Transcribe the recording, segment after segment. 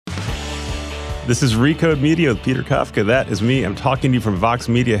This is Recode Media with Peter Kafka. That is me. I'm talking to you from Vox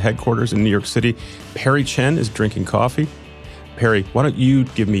Media headquarters in New York City. Perry Chen is drinking coffee. Perry, why don't you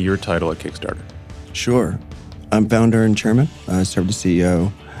give me your title at Kickstarter? Sure. I'm founder and chairman. I served as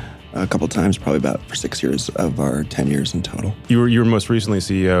CEO a couple times, probably about for 6 years of our 10 years in total. You were most recently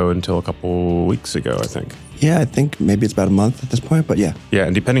CEO until a couple weeks ago, I think. Yeah, I think maybe it's about a month at this point, but yeah. Yeah,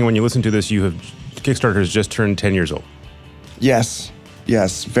 and depending on when you listen to this, Kickstarter has just turned 10 years old. Yes.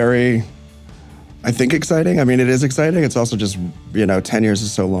 Very, I think, exciting. I mean, it is exciting. It's also just, 10 years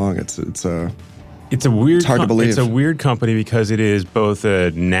is so long. It's hard to believe. It's a weird company because it is both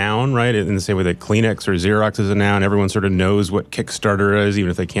a noun, right? In the same way that Kleenex or Xerox is a noun. Everyone sort of knows what Kickstarter is, even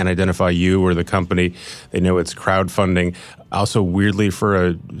if they can't identify you or the company. They know it's crowdfunding. Also, weirdly, for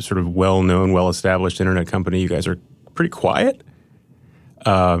a sort of well-known, well-established internet company, you guys are pretty quiet.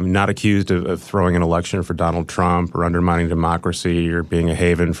 Not accused of throwing an election for Donald Trump or undermining democracy or being a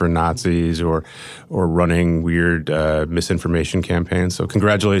haven for Nazis or running weird misinformation campaigns. So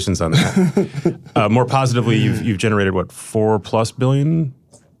congratulations on that. More positively, you've generated, $4+ billion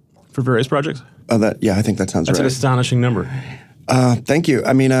for various projects? I think that sounds right. That's an astonishing number. Thank you.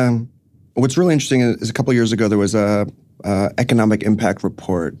 I mean, what's really interesting is a couple of years ago, there was a economic impact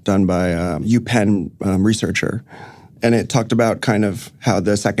report done by a UPenn researcher. And it talked about kind of how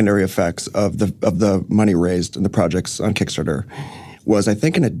the secondary effects of the money raised in the projects on Kickstarter was, I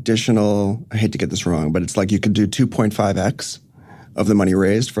think, an additional, I hate to get this wrong, but it's like you could do 2.5x of the money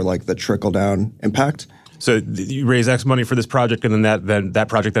raised for like the trickle-down impact. So you raise X money for this project, and then that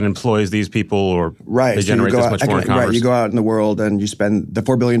project then employs these people, or they generate this much more in commerce. Right, you go out in the world and you spend, the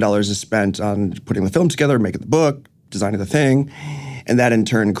 $4 billion is spent on putting the film together, making the book, designing the thing, and that in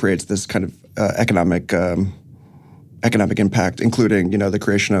turn creates this kind of economic impact, including, the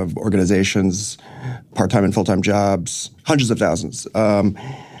creation of organizations, part-time and full-time jobs, hundreds of thousands.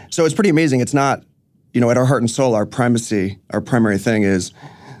 So it's pretty amazing. It's not, at our heart and soul, our primary thing is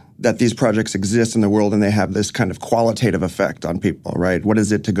that these projects exist in the world and they have this kind of qualitative effect on people, right? What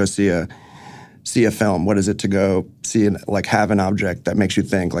is it to go see a film? What is it to go see have an object that makes you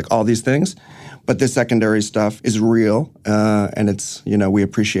think, like all these things? But this secondary stuff is real, and it's, we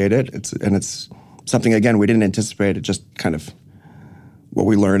appreciate it. It's something, again, we didn't anticipate. It just kind of what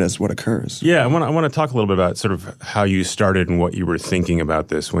we learn as what occurs. Yeah, I want to talk a little bit about sort of how you started and what you were thinking about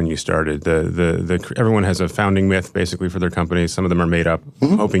this when you started. Everyone has a founding myth basically for their company. Some of them are made up.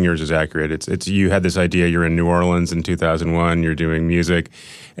 Mm-hmm. Hoping yours is accurate. It's you had this idea. You're in New Orleans in 2001. You're doing music,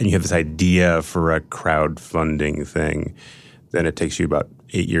 and you have this idea for a crowdfunding thing. Then it takes you about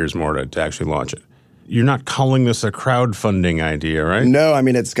 8 years more to actually launch it. You're not calling this a crowdfunding idea, right? No, I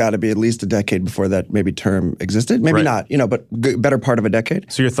mean, it's got to be at least a decade before that maybe term existed. Maybe not, but better part of a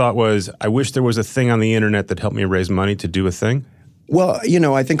decade. So your thought was, I wish there was a thing on the internet that helped me raise money to do a thing? Well,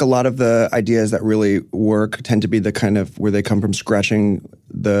 I think a lot of the ideas that really work tend to be the kind of where they come from scratching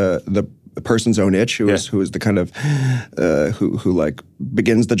the person's own itch, who is the kind of who like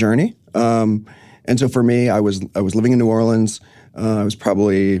begins the journey. And so for me, I was living in New Orleans. I was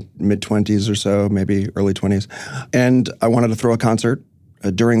probably mid-20s or so, maybe early 20s. And I wanted to throw a concert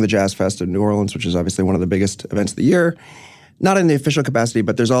during the Jazz Fest in New Orleans, which is obviously one of the biggest events of the year. Not in the official capacity,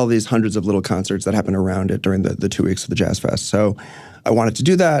 but there's all these hundreds of little concerts that happen around it during the 2 weeks of the Jazz Fest. So I wanted to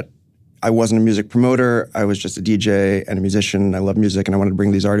do that. I wasn't a music promoter. I was just a DJ and a musician. I love music, and I wanted to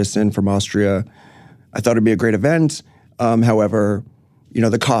bring these artists in from Austria. I thought it'd be a great event. However,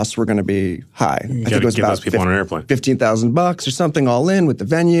 the costs were going to be high. I think it was about those people on an airplane. $15,000 or something all in with the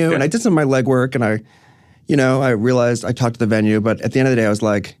venue. Yeah. And I did some of my legwork, and I realized I talked to the venue, but at the end of the day, I was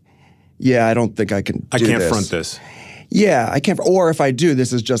like, yeah, I don't think I can do this. I can't front this. Yeah, I can't. Or if I do,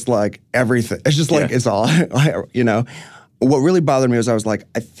 this is just like everything. It's just like, it's all, What really bothered me was I was like,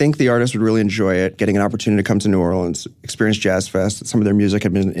 I think the artists would really enjoy it, getting an opportunity to come to New Orleans, experience Jazz Fest. Some of their music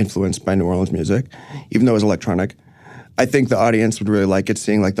had been influenced by New Orleans music, even though it was electronic. I think the audience would really like it,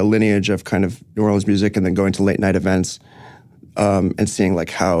 seeing like the lineage of kind of New Orleans music and then going to late night events and seeing like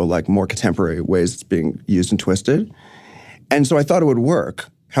how like more contemporary ways it's being used and twisted. And so I thought it would work.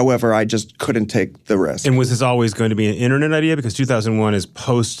 However, I just couldn't take the risk. And was this always going to be an internet idea? Because 2001 is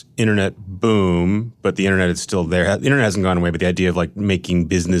post-internet boom, but the internet is still there. The internet hasn't gone away, but the idea of like making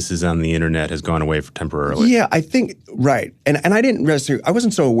businesses on the internet has gone away temporarily. Yeah, I think, right. And I didn't necessarily, I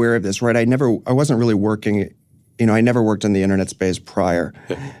wasn't so aware of this, right? I wasn't really working, I never worked in the internet space prior.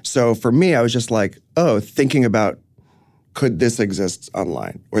 So for me, I was just like, thinking about, could this exist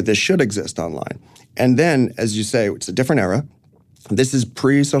online? Or this should exist online? And then, as you say, it's a different era. This is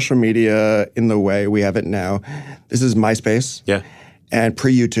pre-social media in the way we have it now. This is MySpace. Yeah. And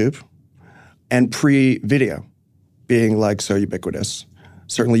pre-YouTube. And pre-video being like so ubiquitous.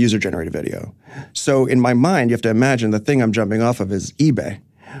 certainly user-generated video. So in my mind, you have to imagine the thing I'm jumping off of is eBay,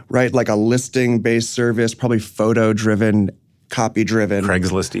 right? Like a listing-based service, probably photo-driven, copy-driven.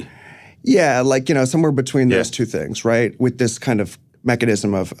 Craigslist-y. Yeah, like, somewhere between those two things, right? With this kind of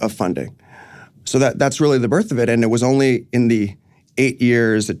mechanism of funding. So that's really the birth of it. And it was only in the 8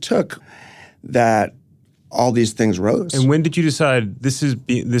 years it took that all these things rose. And when did you decide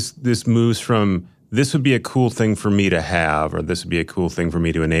this moves from this would be a cool thing for me to have, or this would be a cool thing for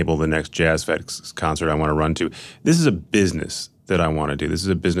me to enable the next Jazz Fest concert I want to run to? This is a business that I want to do. This is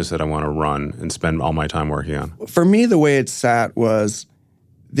a business that I want to run and spend all my time working on. For me, the way it sat was,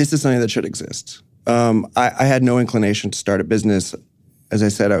 this is something that should exist. I had no inclination to start a business. As I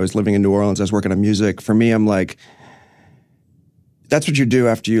said, I was living in New Orleans. I was working on music. For me, I'm like, that's what you do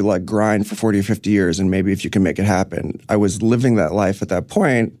after you like grind for 40 or 50 years, and maybe if you can make it happen. I was living that life at that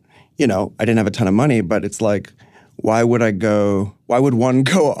point. I didn't have a ton of money, but it's like, why would one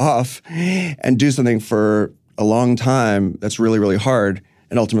go off and do something for a long time that's really, really hard,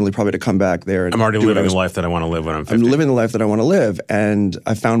 and ultimately probably to come back there and I'm already living the life that I want to live when I'm 50. I'm living the life that I want to live, and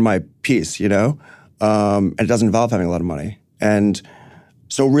I found my peace, and it doesn't involve having a lot of money. And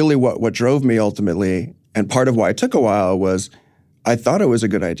so really what drove me ultimately, and part of why it took a while, was I thought it was a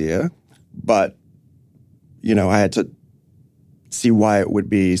good idea, but, I had to see why it would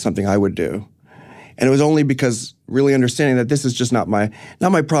be something I would do. And it was only because really understanding that this is just not my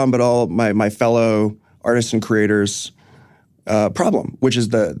problem, but all my fellow artists and creators' problem, which is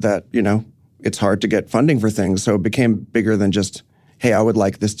that it's hard to get funding for things. So it became bigger than just, hey, I would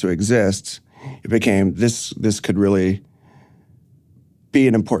like this to exist. It became this could really be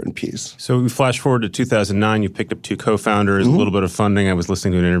an important piece. So we flash forward to 2009. You picked up 2 co-founders, a little bit of funding. I was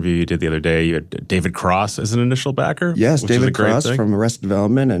listening to an interview you did the other day. You had David Cross as an initial backer. Yes, David Cross from Arrested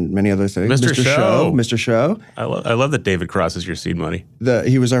Development and many other things. Mr. Show. Mr. Show. I love that David Cross is your seed money.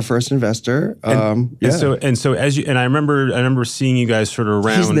 He was our first investor. And so I remember seeing you guys sort of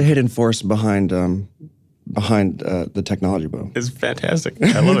around. He's the hidden force behind the technology boom. It's fantastic.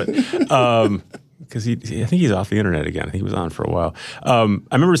 I love it. Because I think he's off the internet again. I think he was on for a while. I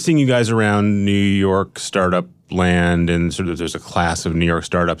remember seeing you guys around New York startup land, and sort of there's a class of New York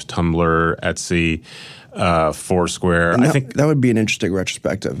startups: Tumblr, Etsy, Foursquare. I think that would be an interesting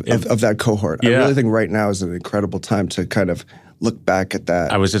retrospective of that cohort. Yeah. I really think right now is an incredible time to kind of look back at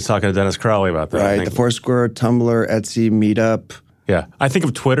that. I was just talking to Dennis Crowley about that. Right, the Foursquare, Tumblr, Etsy, Meetup. Yeah. I think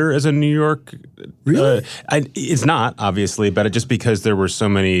of Twitter as a New York. Really? It's not, obviously, but just because there were so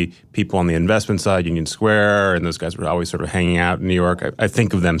many people on the investment side, Union Square, and those guys were always sort of hanging out in New York, I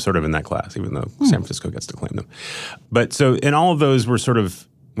think of them sort of in that class, even though San Francisco gets to claim them. But so, and all of those were sort of,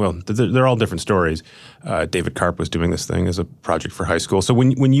 well, they're all different stories. David Karp was doing this thing as a project for high school. So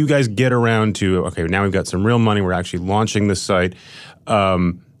when you guys get around to, okay, now we've got some real money, we're actually launching this site.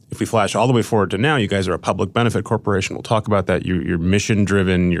 If we flash all the way forward to now, you guys are a public benefit corporation. We'll talk about that. You're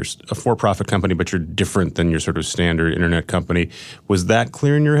mission-driven. You're a for-profit company, but you're different than your sort of standard internet company. Was that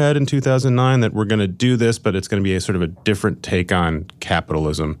clear in your head in 2009 that we're going to do this, but it's going to be a sort of a different take on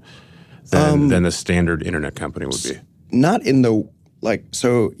capitalism than the standard internet company would be? Not in the,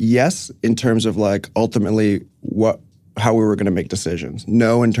 so yes, in terms of ultimately how we were going to make decisions.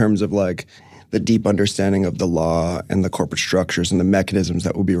 No, in terms of the deep understanding of the law and the corporate structures and the mechanisms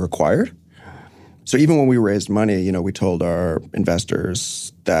that will be required. So even when we raised money, we told our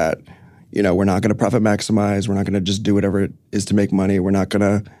investors that, we're not going to profit maximize. We're not going to just do whatever it is to make money. We're not going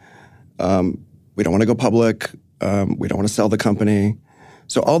to, we don't want to go public. We don't want to sell the company.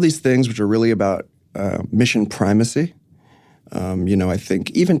 So all these things which are really about mission primacy, I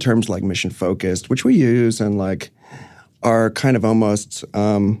think even terms like mission focused, which we use and are kind of almost,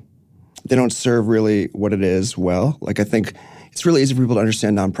 they don't serve really what it is well. I think it's really easy for people to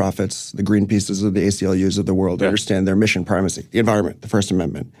understand nonprofits, the Greenpeaces of the ACLUs of the world, to understand their mission primacy, the environment, the First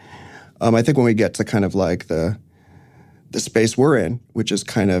Amendment. I think when we get to kind of the space we're in, which is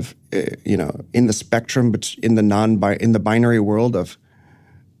kind of, in the spectrum, but in the binary world of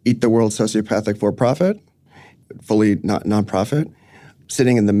eat the world sociopathic for-profit, fully not nonprofit,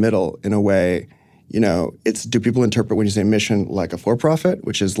 sitting in the middle in a way, it's, do people interpret when you say mission like a for-profit,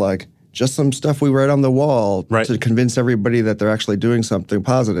 which is just some stuff we write on the wall to convince everybody that they're actually doing something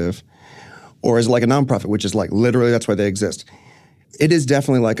positive? Or is it like a nonprofit, which is literally that's why they exist? It is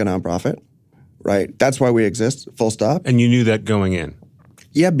definitely like a nonprofit, right? That's why we exist, full stop. And you knew that going in?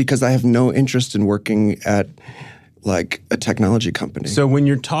 Yeah, because I have no interest in working at like a technology company. So when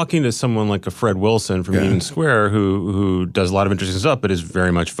you're talking to someone like a Fred Wilson from Union Square, who does a lot of interesting stuff, but is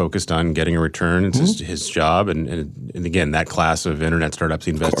very much focused on getting a return, it's his job, and again, that class of internet startups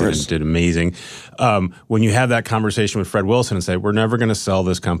he invested in did amazing. When you have that conversation with Fred Wilson and say, we're never going to sell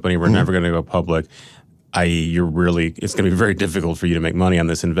this company, we're never going to go public, i.e. it's going to be very difficult for you to make money on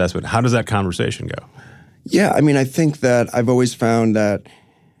this investment. How does that conversation go? Yeah, I mean, I think that I've always found that,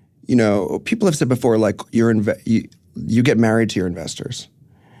 people have said before, like you get married to your investors,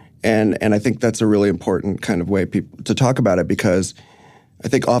 and I think that's a really important kind of way to talk about it, because I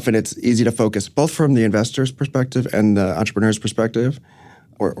think often it's easy to focus both from the investor's perspective and the entrepreneur's perspective,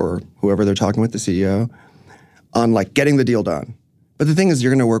 or whoever they're talking with, the CEO, on like getting the deal done. But the thing is,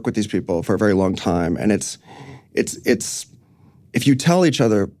 you're going to work with these people for a very long time, and it's if you tell each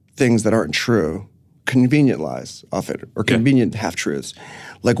other things that aren't true, convenient lies often, or convenient half-truths.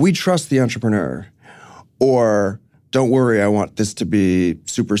 Like, we trust the entrepreneur, or don't worry, I want this to be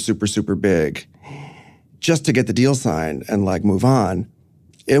super, super, super big, just to get the deal signed and like move on,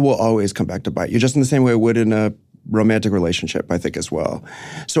 it will always come back to bite you, just in the same way it would in a romantic relationship, I think, as well.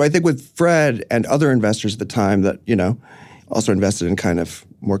 So I think with Fred and other investors at the time that, also invested in kind of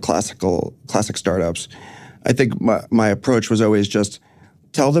more classic startups, I think my approach was always just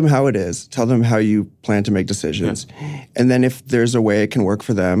tell them how it is, tell them how you plan to make decisions. Yeah. And then if there's a way it can work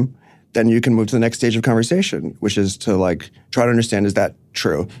for them, then you can move to the next stage of conversation, which is to like try to understand, is that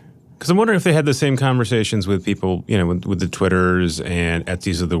true? Because I'm wondering if they had the same conversations with people, with the Twitters and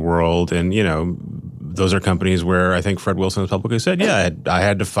Etsy's of the world. And, those are companies where I think Fred Wilson has publicly said, I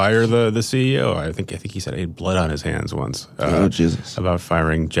had to fire the CEO. I think he said he had blood on his hands once. Jesus. About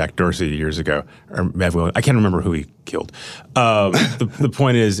firing Jack Dorsey years ago. Or I can't remember who he killed. The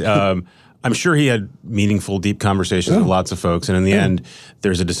point is, I'm sure he had meaningful, deep conversations with lots of folks, and in the end,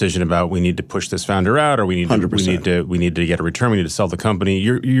 there's a decision about we need to push this founder out, or we need to get a return. We need to sell the company.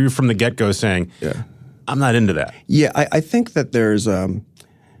 You're from the get-go saying, I'm not into that. Yeah, I think that there's.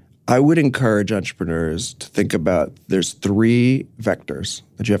 I would encourage entrepreneurs to think about. There's 3 vectors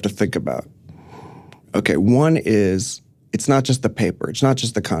that you have to think about. Okay, one is it's not just the paper, it's not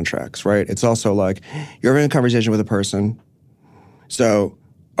just the contracts, right? It's also like you're having a conversation with a person, so.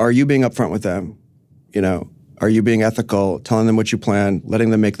 Are you being upfront with them? Are you being ethical, telling them what you plan,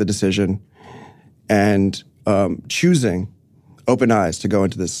 letting them make the decision, and choosing open eyes to go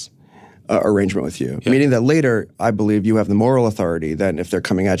into this arrangement with you? Yeah. Meaning that later, I believe you have the moral authority. Then if they're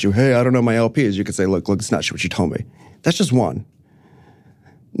coming at you, hey, I don't know my LPs, you could say, look, it's not what you told me. That's just one.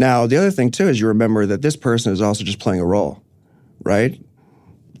 Now, the other thing too is you remember that this person is also just playing a role, right?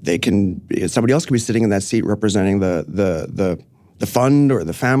 Somebody else could be sitting in that seat representing the fund or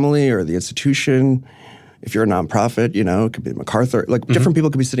the family or the institution. If you're a nonprofit, it could be MacArthur. Like different people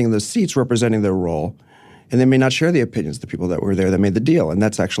could be sitting in those seats representing their role, and they may not share the opinions of the people that were there that made the deal, and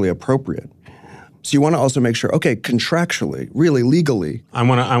that's actually appropriate. So you want to also make sure, okay, contractually, really legally, I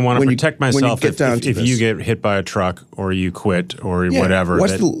want to protect myself if you get hit by a truck or you quit or whatever.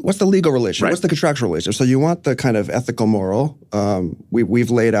 What's the legal relationship? Right. What's the contractual relationship? So you want the kind of ethical, moral. We've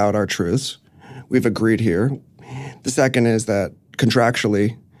laid out our truths. We've agreed here. The second is that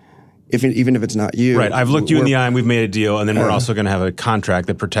contractually, even if it's not you. Right. I've looked you in the eye and we've made a deal, and then we're also going to have a contract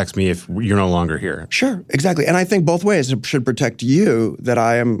that protects me if you're no longer here. Sure. Exactly. And I think both ways it should protect you, that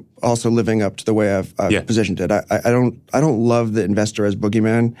I am also living up to the way I've positioned it. I don't love the investor as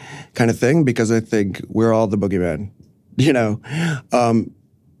boogeyman kind of thing, because I think we're all the boogeyman.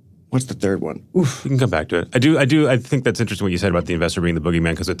 What's the third one? Oof. We can come back to it. I do. I think that's interesting what you said about the investor being the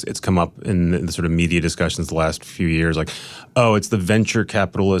boogeyman, because it's come up in the sort of media discussions the last few years. Like, it's the venture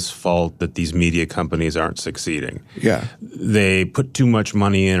capitalists' fault that these media companies aren't succeeding. Yeah, they put too much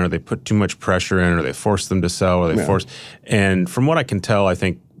money in, or they put too much pressure in, or they force them to sell, or they force. And from what I can tell, I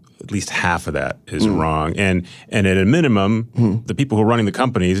think at least half of that is wrong. And at a minimum, the people who are running the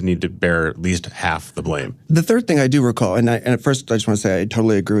companies need to bear at least half the blame. The third thing I do recall, and at first I just want to say I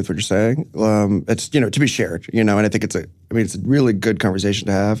totally agree with what you're saying. It's to be shared, and I think it's a really good conversation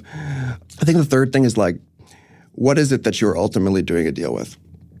to have. I think the third thing is like, what is it that you're ultimately doing a deal with?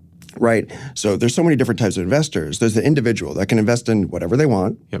 Right? So there's so many different types of investors. There's the individual that can invest in whatever they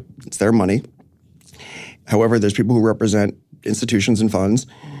want. Yep. It's their money. However, there's people who represent institutions and funds,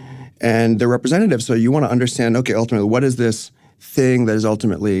 and they're representatives. So you want to understand, okay, ultimately, what is this thing that is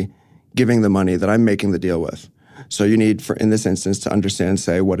ultimately giving the money that I'm making the deal with? So you need, in this instance, to understand,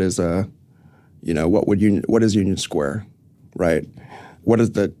 say, what is what is Union Square, right? what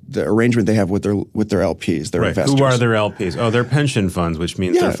is the arrangement they have with their LPs, their investors. Who are their LPs? Oh, they're pension funds, which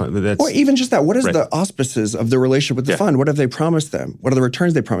means they're or even just that. What is the auspices of the relationship with the fund? What have they promised them? What are the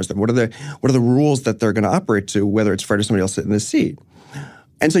returns they promised them? What are the rules that they're going to operate to, whether it's Fred or somebody else sitting in this seat?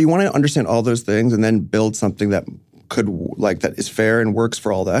 And so you want to understand all those things and then build something that that is fair and works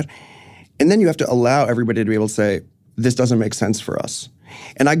for all that. And then you have to allow everybody to be able to say, this doesn't make sense for us.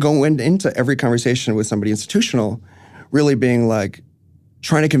 And I go into every conversation with somebody institutional really being like,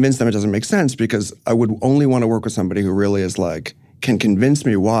 trying to convince them it doesn't make sense, because I would only want to work with somebody who really is like, can convince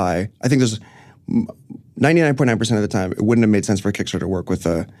me why. I think there's 99.9% of the time, it wouldn't have made sense for Kickstarter to work with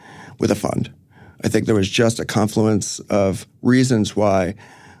a fund. I think there was just a confluence of reasons why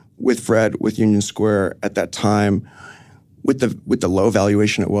with Fred, with Union Square at that time, with the low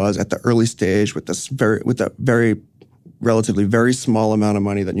valuation it was at the early stage, with the very relatively very small amount of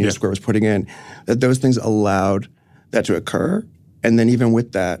money that Union Square was putting in, that those things allowed that to occur. And then even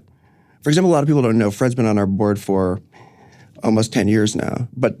with that, for example, a lot of people don't know, Fred's been on our board for almost 10 years now,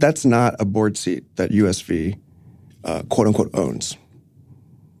 but that's not a board seat that USV, quote unquote, owns.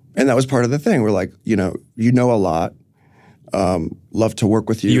 And that was part of the thing. We're like, you know a lot, love to work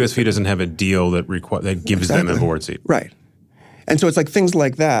with you. USV doesn't have a deal that gives them a board seat. Right. And so it's like things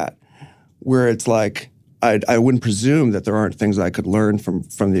like that where it's like, I wouldn't presume that there aren't things I could learn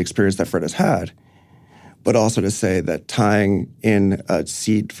from the experience that Fred has had. But also to say that tying in a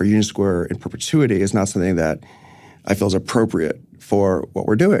seat for Union Square in perpetuity is not something that I feel is appropriate for what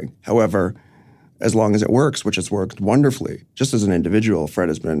we're doing. However, as long as it works, which has worked wonderfully, just as an individual, Fred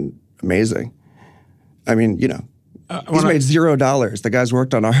has been amazing. I mean, he's made $0. The guy's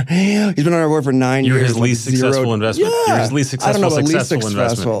worked on he's been on our board for 9 years. You're his least successful investment. Yeah. You're his least successful, I don't know about successful least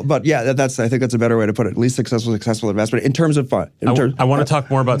investment. successful, but yeah, I think that's a better way to put it. Least successful investment in terms of fun. I want to talk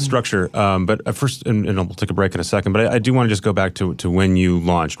more about structure, but first, and we'll take a break in a second, but I do want to just go back to when you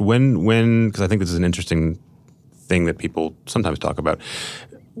launched. When, because I think this is an interesting thing that people sometimes talk about.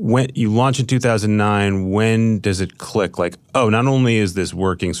 When you launched in 2009, when does it click? Like, oh, not only is this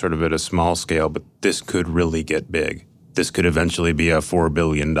working sort of at a small scale, but this could really get big. This could eventually be a $4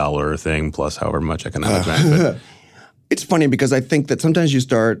 billion thing plus however much economic benefit. It's funny because I think that sometimes you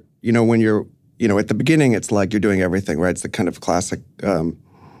start, when you're, at the beginning, it's like you're doing everything, right? It's the kind of classic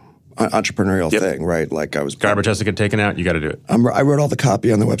entrepreneurial thing, right? Like garbage has to get taken out. You got to do it. I wrote all the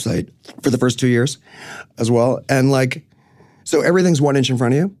copy on the website for the first 2 years as well. And so everything's 1 inch in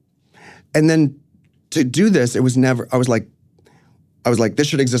front of you. And then to do this, it was never, I was like, this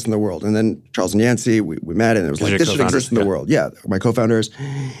should exist in the world. And then Charles and Yancey, we met, and it was like, this should exist in the world. Yeah, my co-founders.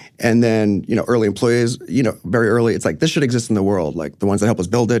 And then, early employees, very early, it's like, this should exist in the world. Like the ones that helped us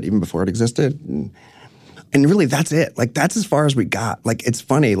build it even before it existed. And really, that's it. Like, that's as far as we got. Like, it's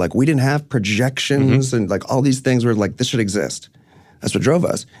funny. Like, we didn't have projections and like all these things were like, this should exist. That's what drove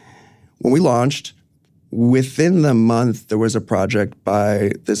us. When we launched, within the month, there was a project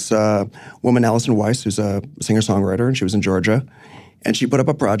by this woman, Allison Weiss, who's a singer-songwriter, and she was in Georgia. And she put up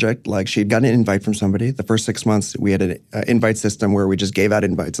a project, like she'd gotten an invite from somebody. The first 6 months, we had an invite system where we just gave out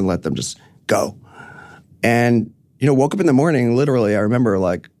invites and let them just go. And, woke up in the morning, literally, I remember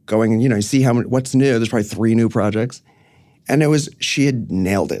like going and, you see what's new. There's probably 3 new projects. And she had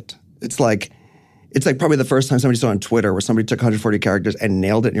nailed it. It's like probably the first time somebody saw on Twitter where somebody took 140 characters and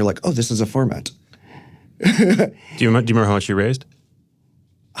nailed it. And you're like, oh, this is a format. Do you remember how much you raised?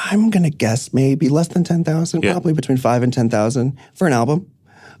 I'm going to guess maybe less than 10,000, probably between 5 and 10,000 for an album,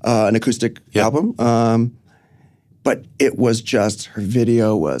 an acoustic album. But it was just, her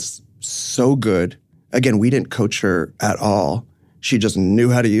video was so good. Again, we didn't coach her at all. She just knew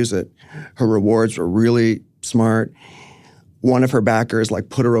how to use it. Her rewards were really smart. One of her backers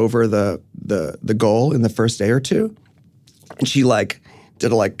put her over the goal in the first day or two. And she she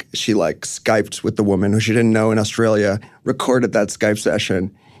Skyped with the woman who she didn't know in Australia, recorded that Skype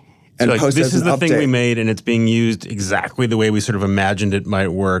session, and posted this is the update. thing we made, and it's being used exactly the way we sort of imagined it might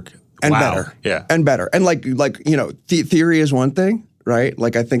work. And wow. better. Yeah. And better. And theory is one thing, right?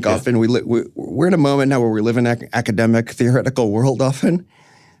 Like I think often we're in a moment now where we live in an academic, theoretical world often.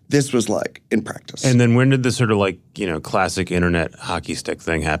 This was in practice. And then when did the sort of classic internet hockey stick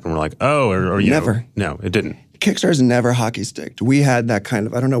thing happen? We're like, oh, or never. No, it didn't. Kickstarter's never hockey sticked. We had that kind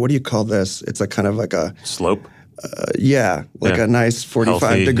of, I don't know, what do you call this? It's kind of like a... slope? A nice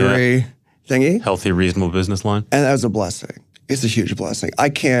 45-degree thingy. Healthy, reasonable business line. And that was a blessing. It's a huge blessing.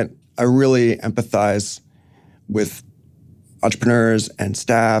 I really empathize with entrepreneurs and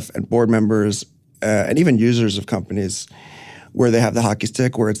staff and board members and even users of companies where they have the hockey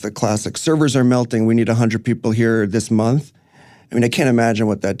stick, where it's the classic, servers are melting, we need 100 people here this month. I mean, I can't imagine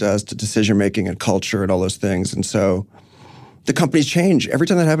what that does to decision-making and culture and all those things. And so the companies change. Every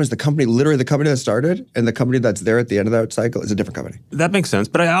time that happens, the company that started and the company that's there at the end of that cycle is a different company. That makes sense.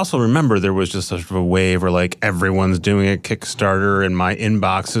 But I also remember there was just sort of a wave where like everyone's doing a Kickstarter and my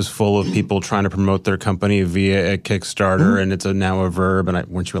inbox is full of people trying to promote their company via a Kickstarter and it's now a verb. And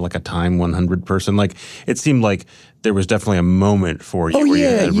weren't you like a Time 100 person? Like it seemed like there was definitely a moment for you where you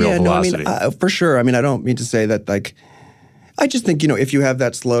had real velocity. No, I mean, for sure. I mean, I don't mean to say that like, I just think, if you have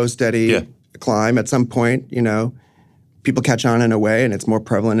that slow, steady climb at some point, people catch on in a way and it's more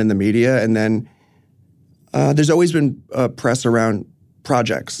prevalent in the media. And then there's always been press around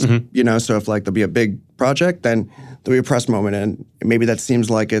projects, so if like there'll be a big project, then there'll be a press moment. And maybe that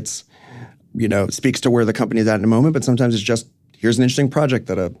seems like it's, speaks to where the company's at in a moment, but sometimes it's just, here's an interesting project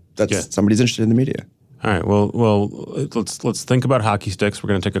that somebody's interested in the media. All right. Well, let's think about hockey sticks. We're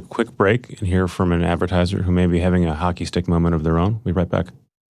going to take a quick break and hear from an advertiser who may be having a hockey stick moment of their own. We'll be right back.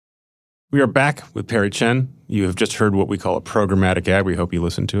 We are back with Perry Chen. You have just heard what we call a programmatic ad. We hope you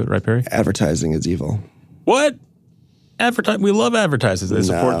listen to it, right, Perry? Advertising is evil. What? We love advertisers. They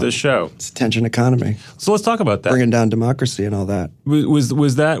support this show. It's attention economy. So let's talk about that. Bringing down democracy and all that.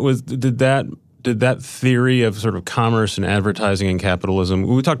 Did that theory of sort of commerce and advertising and capitalism?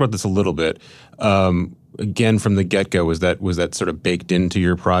 We talked about this a little bit. Again, from the get-go, was that sort of baked into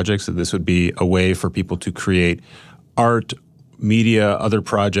your projects that this would be a way for people to create art, media, other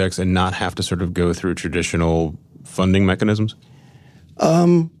projects, and not have to sort of go through traditional funding mechanisms?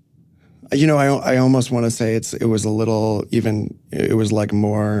 I almost want to say it was a little it was like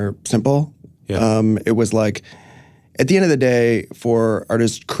more simple. Yeah. It was like, at the end of the day, for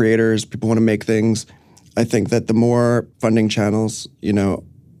artists, creators, people want to make things, I think that the more funding channels,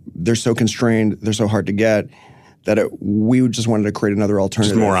 they're so constrained, they're so hard to get, that we just wanted to create another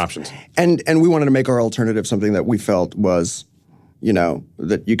alternative. Just more options. And we wanted to make our alternative something that we felt was,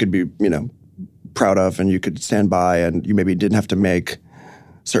 that you could be, proud of and you could stand by and you maybe didn't have to make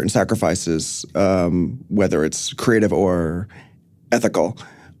certain sacrifices, whether it's creative or ethical,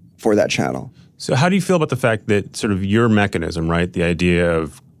 for that channel. So how do you feel about the fact that sort of your mechanism, right, the idea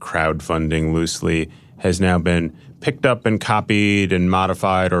of crowdfunding loosely, has now been picked up and copied and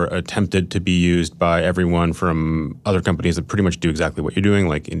modified or attempted to be used by everyone from other companies that pretty much do exactly what you're doing,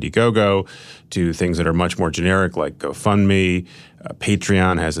 like Indiegogo, to things that are much more generic, like GoFundMe.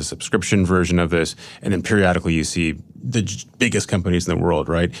 Patreon has a subscription version of this. And then periodically you see the biggest companies in the world,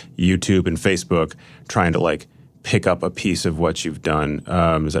 right, YouTube and Facebook, trying to like pick up a piece of what you've done.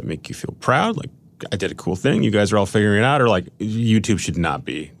 Does that make you feel proud? Like, I did a cool thing, you guys are all figuring it out? Or like, YouTube should not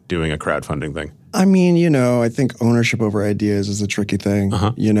be doing a crowdfunding thing? I mean, I think ownership over ideas is a tricky thing.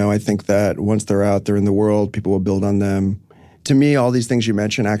 I think that once they're out there in the world, people will build on them. To me, all these things you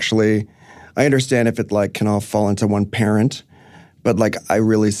mentioned, actually, I understand if it like can all fall into one parent, but like I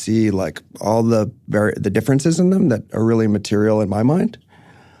really see like all the differences in them that are really material in my mind.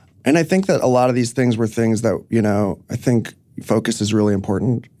 And I think that a lot of these things were things that, I think focus is really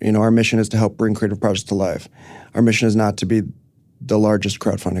important. Our mission is to help bring creative projects to life. Our mission is not to be the largest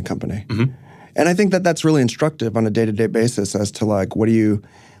crowdfunding company. And I think that that's really instructive on a day-to-day basis as to like, what do you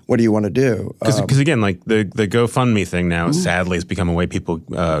want to do? Because again, like the GoFundMe thing now, sadly, has become a way people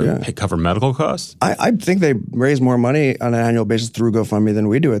cover medical costs. I think they raise more money on an annual basis through GoFundMe than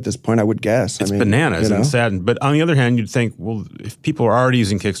we do at this point, I would guess. It's bananas and sad. But on the other hand, you'd think, well, if people are already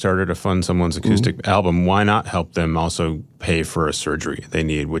using Kickstarter to fund someone's acoustic album, why not help them also pay for a surgery they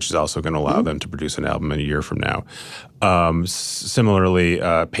need, which is also going to allow them to produce an album in a year from now? Similarly,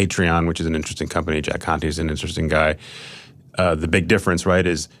 Patreon, which is an interesting company, Jack Conte is an interesting guy. The big difference, right,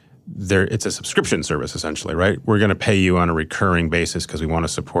 is it's a subscription service, essentially, right? We're going to pay you on a recurring basis because we want to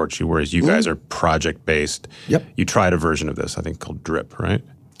support you, whereas you guys are project-based. Yep. You tried a version of this, I think, called Drip, right?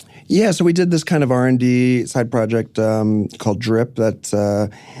 Yeah, so we did this kind of R&D side project called Drip that's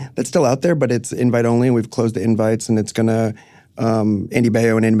still out there, but it's invite-only. We've closed the invites, and it's going to Andy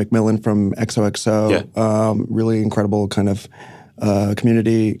Baio and Andy McMillan from XOXO, really incredible kind of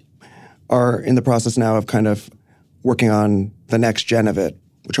community, are in the process now of kind of working on the next gen of it,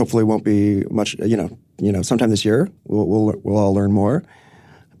 which hopefully won't be much, sometime this year. We'll all learn more.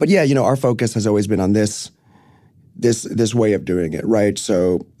 But yeah, our focus has always been on this way of doing it, right?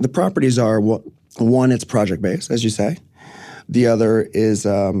 So the properties are, one, it's project-based, as you say. The other is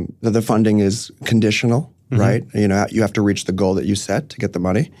the funding is conditional, right? You have to reach the goal that you set to get the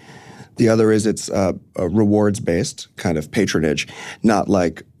money. The other is it's a rewards-based kind of patronage, not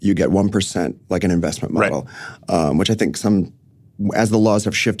like you get 1% like an investment model, which I think as the laws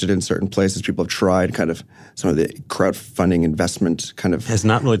have shifted in certain places, people have tried kind of some of the crowdfunding investment kind of has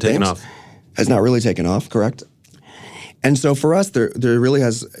not really taken off. Has not really taken off, correct? And so for us, there really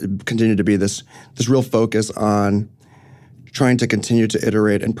has continued to be this real focus on trying to continue to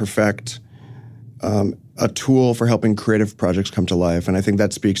iterate and perfect a tool for helping creative projects come to life. And I think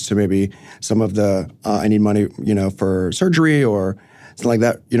that speaks to maybe some of the I need money, for surgery or something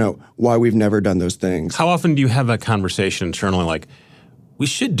like that, why we've never done those things. How often do you have that conversation internally, like, we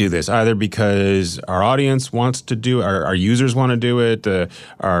should do this, either because our audience wants to do it, our users want to do it,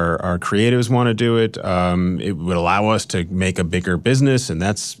 our creatives want to do it, it would allow us to make a bigger business, and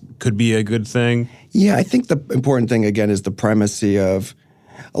could be a good thing? Yeah, I think the important thing, again, is the primacy of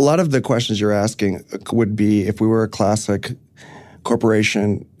a lot of the questions you're asking would be if we were a classic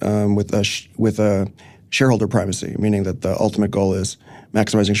corporation with a shareholder primacy, meaning that the ultimate goal is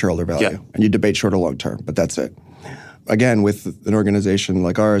maximizing shareholder value. Yeah. And you debate short or long term, but that's it. Again, with an organization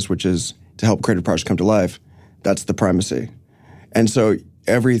like ours, which is to help creative projects come to life, that's the primacy. And so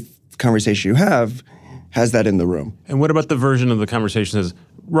every conversation you have has that in the room. And what about the version of the conversation that says,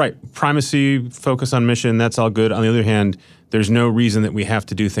 right, primacy, focus on mission, that's all good. On the other hand, there's no reason that we have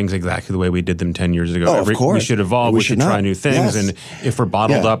to do things exactly the way we did them 10 years ago. Of course. We should evolve, we should try new things, yes. and if we're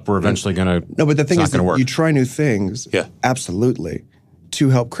bottled up, we're eventually going to, No, but the thing is, work. You try new things, Yeah. absolutely, to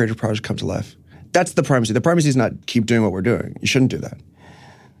help creative projects come to life. That's the primacy. The primacy is not keep doing what we're doing. You shouldn't do that.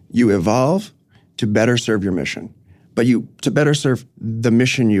 You evolve to better serve your mission. But to better serve the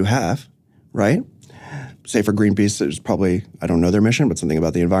mission you have, right? Say for Greenpeace, there's probably, I don't know their mission, but something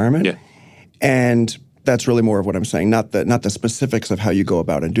about the environment. Yeah. And that's really more of what I'm saying, not the specifics of how you go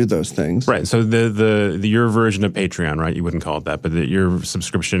about and do those things. Right. So your version of Patreon, right? You wouldn't call it that, but your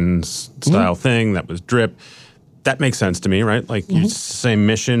subscription style thing that was Drip. That makes sense to me, right? Like it's the same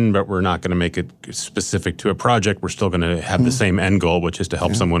mission, but we're not going to make it specific to a project. We're still going to have the same end goal, which is to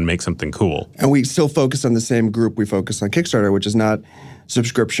help someone make something cool. And we still focus on the same group we focus on Kickstarter, which is not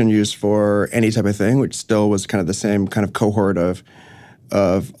subscription use for any type of thing, which still was kind of the same kind of cohort of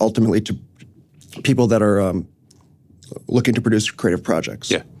ultimately to people that are looking to produce creative projects.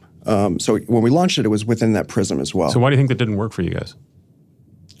 Yeah. So when we launched it, it was within that prism as well. So why do you think that didn't work for you guys?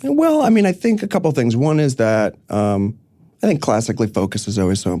 Well, I mean, I think a couple of things. One is that I think classically focus is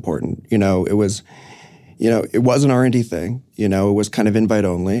always so important. It was an R&D thing. It was kind of invite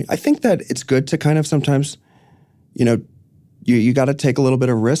only. I think that it's good to kind of sometimes, you got to take a little bit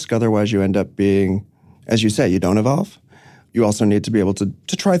of risk. Otherwise, you end up being, as you say, you don't evolve. You also need to be able to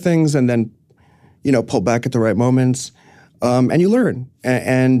try things and then, pull back at the right moments, and you learn.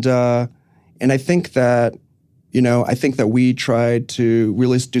 And I think that. I think that we tried to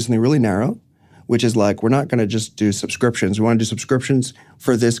really do something really narrow, which is like, we're not going to just do subscriptions. We want to do subscriptions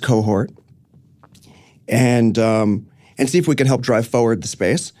for this cohort and see if we can help drive forward the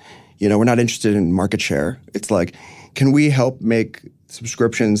space. We're not interested in market share. It's like, can we help make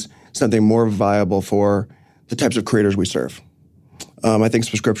subscriptions something more viable for the types of creators we serve? I think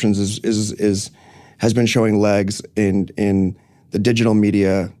subscriptions has been showing legs in the digital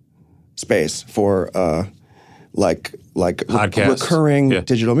media space for like recurring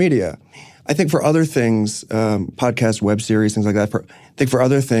digital media. I think for other things, podcasts, web series, things like that, I think for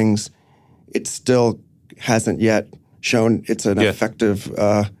other things, it still hasn't yet shown it's an effective,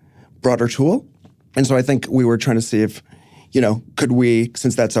 broader tool. And so I think we were trying to see if, could we,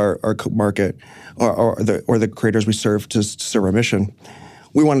 since that's our market or the creators we serve to serve our mission,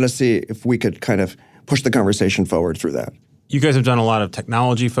 we wanted to see if we could kind of push the conversation forward through that. You guys have done a lot of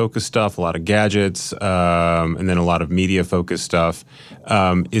technology-focused stuff, a lot of gadgets, and then a lot of media-focused stuff.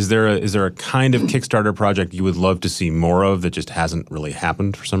 Is there a kind of Kickstarter project you would love to see more of that just hasn't really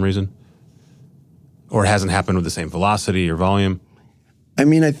happened for some reason? Or hasn't happened with the same velocity or volume? I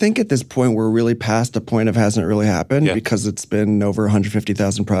mean, I think at this point we're really past the point of hasn't really happened because it's been over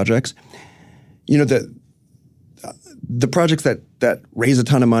 150,000 projects. The projects that raise a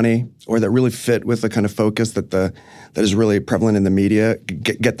ton of money or that really fit with the kind of focus that is really prevalent in the media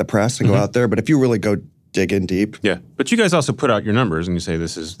get the press and go out there. But if you really go dig in deep, But you guys also put out your numbers and you say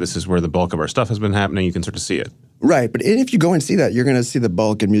this is where the bulk of our stuff has been happening. You can sort of see it, right? But if you go and see that, you're going to see the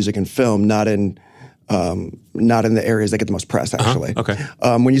bulk in music and film, not in the areas that get the most press. Actually, Okay.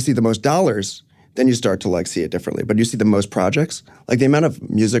 When you see the most dollars, then you start to see it differently. But you see the most projects, like the amount of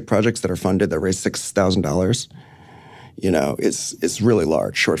music projects that are funded that raise $6,000. It's really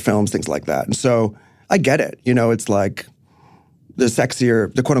large, short films, things like that. And so I get it. It's like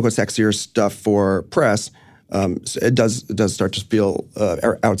the quote unquote sexier stuff for press. It does start to feel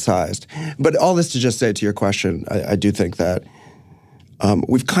outsized. But all this to just say to your question, I do think that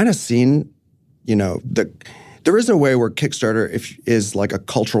we've kind of seen, there is a way where Kickstarter is like a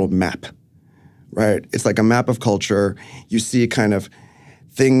cultural map, right? It's like a map of culture. You see kind of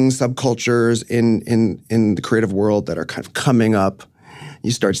things, subcultures in the creative world that are kind of coming up.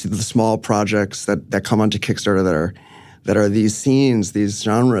 You start to see the small projects that come onto Kickstarter that are that are these scenes, these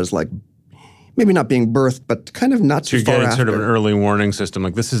genres, like maybe not being birthed, but kind of not So too far you're getting after. sort of an early warning system,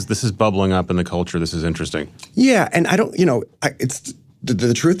 like this is bubbling up in the culture. This is interesting. Yeah, and I don't, it's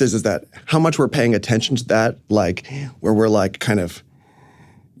the truth is that how much we're paying attention to that, like where we're like kind of,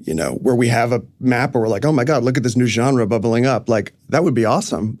 where we have a map where we're like, oh my God, look at this new genre bubbling up. Like that would be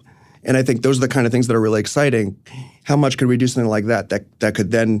awesome. And I think those are the kind of things that are really exciting. How much could we do something like that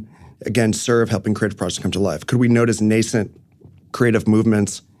could then, again, serve helping creative projects come to life? Could we notice nascent creative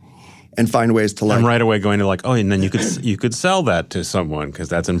movements and find ways to like... I'm right away going to like, and then you could sell that to someone because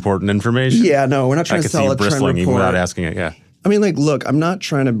that's important information. Yeah, no, we're not trying to sell a trend bristling report. even without asking it, yeah. I mean, like, look, I'm not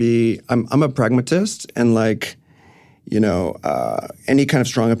trying to be... I'm a pragmatist, and like, any kind of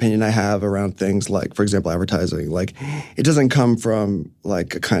strong opinion I have around things like, for example, advertising, like, it doesn't come from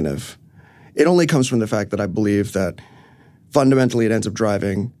like a kind of... It only comes from the fact that I believe that fundamentally it ends up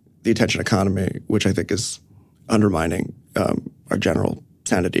driving the attention economy, which I think is undermining our general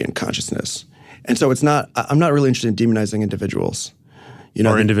sanity and consciousness. And so I'm not really interested in demonizing individuals.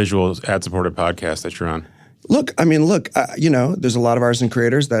 Or individuals ad-supported podcasts that you're on. Look, there's a lot of artists and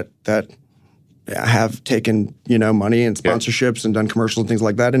creators that have taken, money and sponsorships and done commercials and things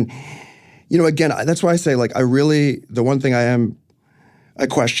like that. And, again, that's why I say, like, the one thing I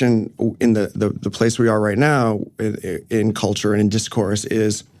question in the place we are right now in culture and in discourse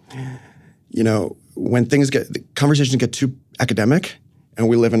is, when conversations get too academic and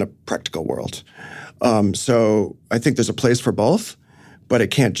we live in a practical world. So I think there's a place for both, but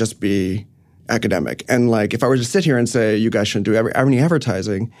it can't just be academic. And like, if I were to sit here and say, you guys shouldn't do any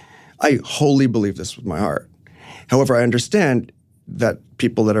advertising, I wholly believe this with my heart. However, I understand that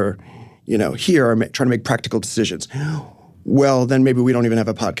people that are, here are trying to make practical decisions. Well, then maybe we don't even have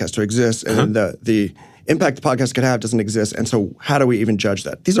a podcast to exist, and the impact the podcast could have doesn't exist. And so how do we even judge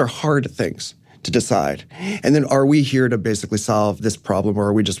that? These are hard things to decide. And then are we here to basically solve this problem, or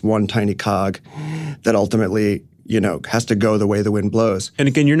are we just one tiny cog that ultimately, has to go the way the wind blows? And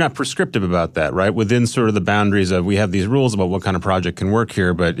again, you're not prescriptive about that, right? Within sort of the boundaries of, we have these rules about what kind of project can work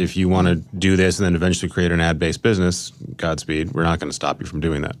here, but if you want to do this and then eventually create an ad-based business, Godspeed, we're not going to stop you from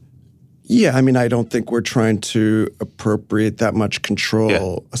doing that. Yeah, I mean, I don't think we're trying to appropriate that much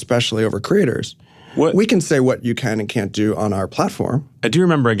control, especially over creators. We can say what you can and can't do on our platform. I do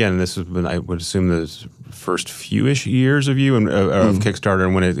remember, again, this is when I would assume the first few-ish years of you and of Kickstarter,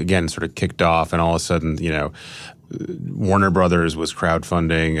 and when it, again, sort of kicked off, and all of a sudden, Warner Brothers was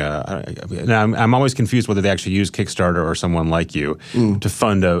crowdfunding. Now, I'm always confused whether they actually used Kickstarter or someone like you to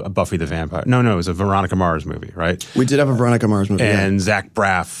fund a Buffy the Vampire. No, it was a Veronica Mars movie, right? We did have a Veronica Mars movie. And Zach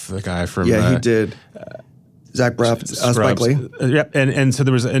Braff, the guy from... Yeah, he did. Zach Braff, Spike Lee. Yep, and so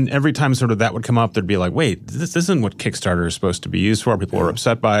there was, and every time sort of that would come up, there'd be like, wait, this isn't what Kickstarter is supposed to be used for. People were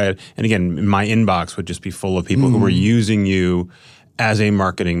upset by it. And again, my inbox would just be full of people who were using you as a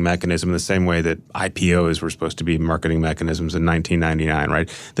marketing mechanism in the same way that IPOs were supposed to be marketing mechanisms in 1999,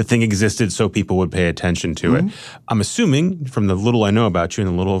 right? The thing existed so people would pay attention to it. I'm assuming, from the little I know about you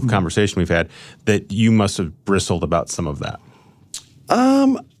and the little conversation we've had, that you must have bristled about some of that.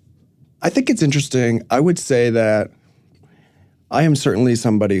 I think it's interesting. I would say that I am certainly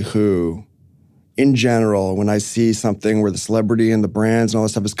somebody who, in general, when I see something where the celebrity and the brands and all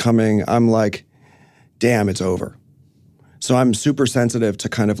this stuff is coming, I'm like, damn, it's over. So I'm super sensitive to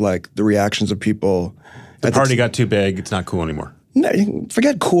kind of like the reactions of people. The party got too big. It's not cool anymore. No,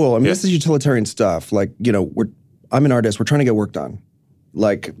 forget cool. I mean, this is utilitarian stuff. Like, I'm an artist. We're trying to get work done.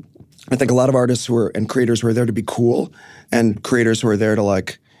 Like, I think a lot of artists and creators who are there to be cool, and creators who are there to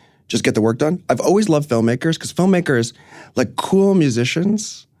like just get the work done. I've always loved filmmakers, because filmmakers, like cool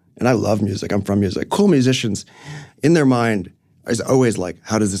musicians, and I love music. I'm from music. Cool musicians, in their mind, is always like,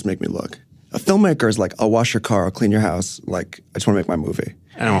 how does this make me look? A filmmaker is like, I'll wash your car, I'll clean your house. Like, I just want to make my movie.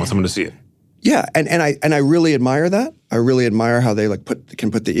 And I want someone to see it. Yeah, and I really admire that. I really admire how they like can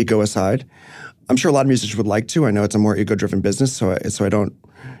put the ego aside. I'm sure a lot of musicians would like to. I know it's a more ego-driven business, so I don't,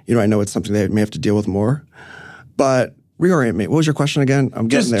 I know it's something they may have to deal with more. But reorient me. What was your question again? I'm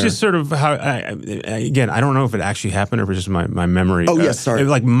getting there. Just sort of how, again, I don't know if it actually happened or if it's just my memory. Oh, yes, sorry.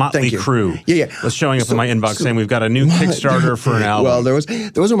 Like Motley Crue. Yeah. Was showing up in my inbox saying, we've got a new Kickstarter for an album. Well, there was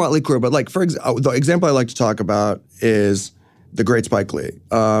a Motley Crue, but like, for example, the example I like to talk about is the great Spike Lee.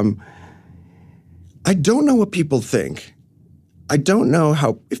 I don't know what people think. I don't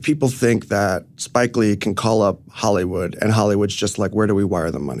know if people think that Spike Lee can call up Hollywood and Hollywood's just like, where do we wire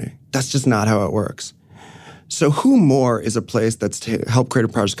the money? That's just not how it works. So who more is a place that's to help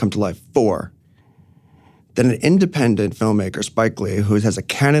creative projects come to life for than an independent filmmaker, Spike Lee, who has a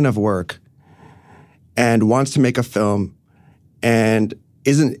canon of work and wants to make a film and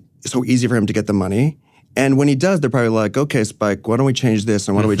isn't so easy for him to get the money And when he does, they're probably like, okay, Spike, why don't we change this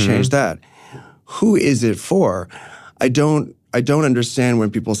and why don't we change that? Who is it for? I don't understand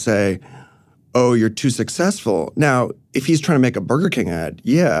when people say, oh, you're too successful. Now, if he's trying to make a Burger King ad,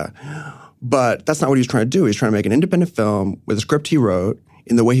 yeah. But that's not what he's trying to do. He's trying to make an independent film with a script he wrote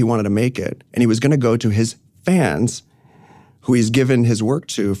in the way he wanted to make it. And he was going to go to his fans, who he's given his work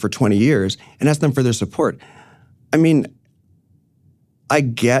to for 20 years, and ask them for their support. I mean, I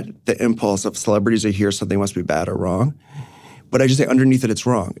get the impulse of celebrities to hear something must be bad or wrong, but I just say underneath it, it's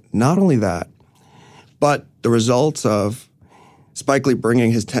wrong. Not only that, but the results of Spike Lee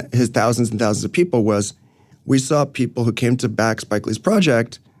bringing his thousands and thousands of people was we saw people who came to back Spike Lee's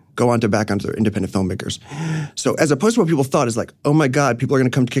project go on to back onto their independent filmmakers. So as opposed to what people thought is like, oh my God, people are going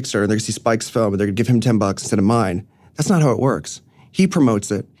to come to Kickstarter and they're going to see Spike's film and they're going to give him $10 instead of mine. That's not how it works. He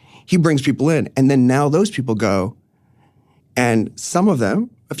promotes it. He brings people in. And then now those people go and some of them,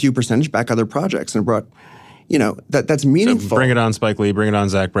 a few percentage, back other projects and brought, that's meaningful. So bring it on, Spike Lee. Bring it on,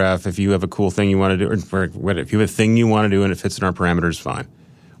 Zach Braff. If you have a cool thing you want to do, or if you have a thing you want to do and it fits in our parameters, fine.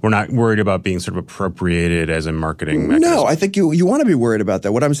 We're not worried about being sort of appropriated as a marketing mechanism. No, I think you want to be worried about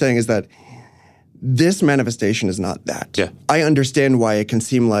that. What I'm saying is that this manifestation is not that. Yeah. I understand why it can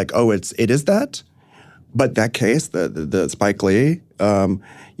seem like, oh, it is that. But that case, the Spike Lee,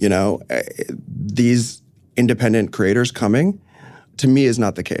 these independent creators coming, to me is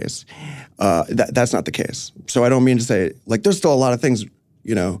not the case. That's not the case. So I don't mean to say, like, there's still a lot of things,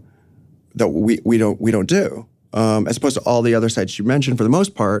 that we don't do. As opposed to all the other sites you mentioned, for the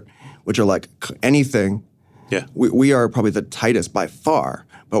most part, which are like anything. Yeah, we are probably the tightest by far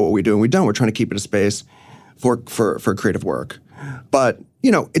about what we do and we don't. We're trying to keep it a space for creative work. But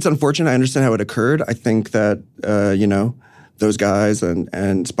it's unfortunate. I understand how it occurred. I think that those guys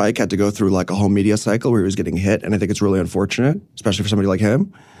and Spike had to go through like a whole media cycle where he was getting hit, and I think it's really unfortunate, especially for somebody like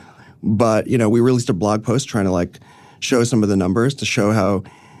him. But we released a blog post trying to like show some of the numbers to show how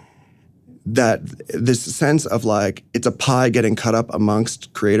that this sense of like it's a pie getting cut up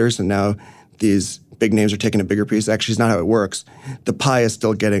amongst creators and now these big names are taking a bigger piece. Actually, it's not how it works. The pie is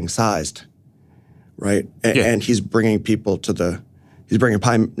still getting sized, right? And he's bringing people he's bringing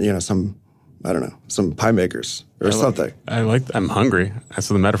pie, some pie makers or something. I'm hungry.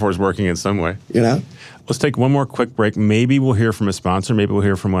 So the metaphor is working in some way. Let's take one more quick break. Maybe we'll hear from a sponsor. Maybe we'll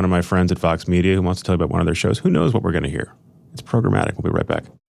hear from one of my friends at Fox Media who wants to tell you about one of their shows. Who knows what we're going to hear? It's programmatic. We'll be right back.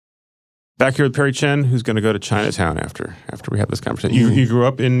 Back here with Perry Chen, who's going to go to Chinatown after we have this conversation. You grew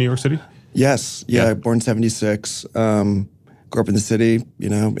up in New York City? Yes. Yeah. Born in 76. Grew up in the city,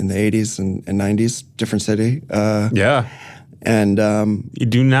 in the 80s and 90s. Different city. And you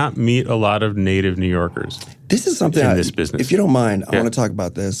do not meet a lot of native New Yorkers. This is something in this business. If you don't mind, I want to talk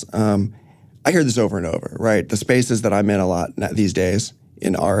about this. I hear this over and over, right? The spaces that I'm in a lot these days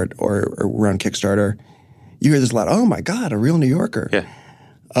in art or around Kickstarter, you hear this a lot. Oh my God, a real New Yorker. Yeah.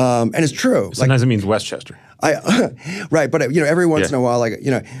 And it's true. Sometimes it means Westchester. Right, but every once in a while,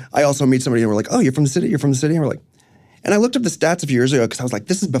 I also meet somebody and we're like, oh, you're from the city? You're from the city? And we're like, and I looked up the stats a few years ago because I was like,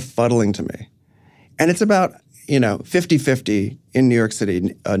 this is befuddling to me. And it's about, 50-50 in New York City,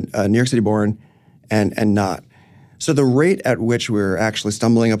 New York City born and not. So the rate at which we're actually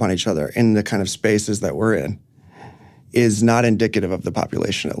stumbling upon each other in the kind of spaces that we're in is not indicative of the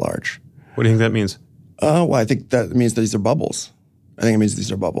population at large. What do you think that means? Well, I think that means these are bubbles. I think it means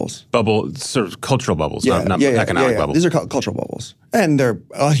these are bubbles. Sort of cultural bubbles, not economic bubbles. These are cultural bubbles. And they're,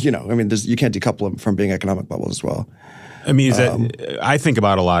 you can't decouple them from being economic bubbles as well. I mean, I think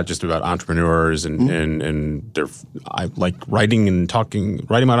about a lot just about entrepreneurs and I like writing about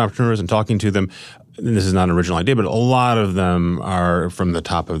entrepreneurs and talking to them. And this is not an original idea, but a lot of them are from the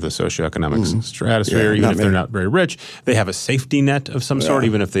top of the socioeconomic stratosphere, even if they're not very rich. They have a safety net of some sort,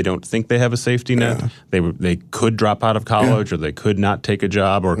 even if they don't think they have a safety net. They could drop out of college or they could not take a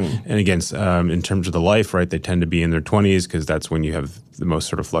job. And again, in terms of the life, right, they tend to be in their 20s because that's when you have the most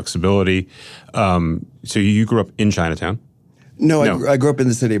sort of flexibility. So you grew up in Chinatown? No. I grew up in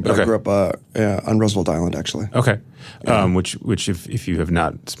the city, but I grew up on Roosevelt Island, actually. Okay. Which if you have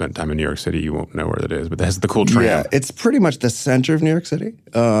not spent time in New York City, you won't know where that is. But that has the cool tram. Yeah, it's pretty much the center of New York City.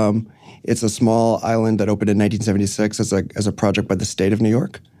 It's a small island that opened in 1976 as a project by the state of New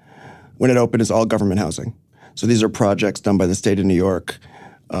York. When it opened, it's all government housing. So these are projects done by the state of New York.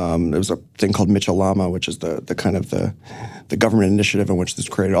 There was a thing called Mitchell-Lama, which is the kind of the government initiative in which this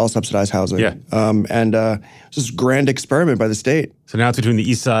created all subsidized housing. Yeah. And it's this grand experiment by the state. So now it's between the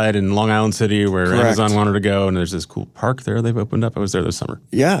East Side and Long Island City, where Amazon wanted to go, and there's this cool park there they've opened up. I was there this summer.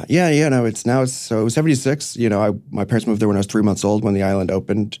 Yeah. No, it's 76. My parents moved there when I was 3 months old when the island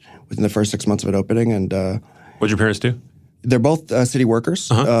opened, within the first 6 months of it opening. And what'd your parents do? They're both city workers.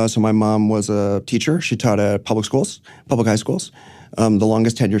 So my mom was a teacher. She taught at public high schools. The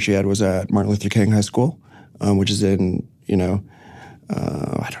longest tenure she had was at Martin Luther King High School, which is in, I don't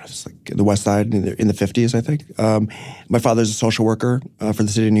know, it's like the West Side in the 50s, I think. My father's a social worker for the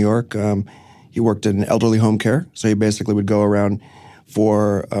city of New York. He worked in elderly home care. So he basically would go around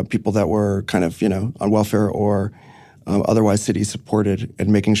for people that were kind of, on welfare or otherwise city supported, and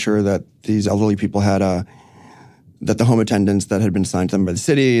making sure that these elderly people had that the home attendants that had been assigned to them by the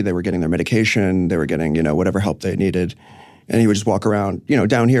city, they were getting their medication, they were getting, whatever help they needed. And he would just walk around,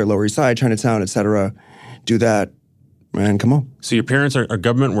 down here, Lower East Side, Chinatown, et cetera, do that, and come home. So your parents are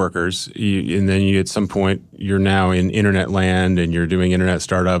government workers, and then at some point, you're now in internet land, and you're doing internet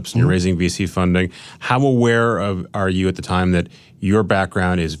startups, and you're raising VC funding. How aware are you at the time that your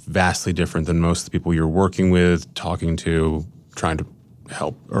background is vastly different than most of the people you're working with, talking to, trying to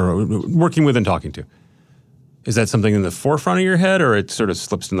help, or working with and talking to? Is that something in the forefront of your head, or it sort of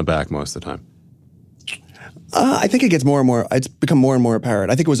slips in the back most of the time? I think it gets more and more, it's become more and more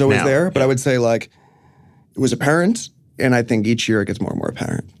apparent. I think it was always there, but I would say it was apparent, and I think each year it gets more and more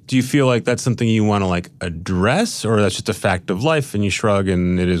apparent. Do you feel like that's something you want to address, or that's just a fact of life and you shrug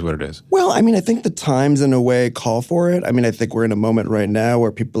and it is what it is? Well, I think the times in a way call for it. I think we're in a moment right now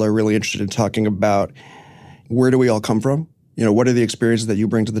where people are really interested in talking about where do we all come from? What are the experiences that you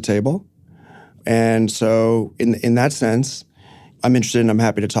bring to the table? And so in that sense, I'm interested and I'm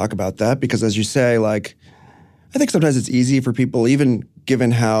happy to talk about that because, as you say, I think sometimes it's easy for people, even given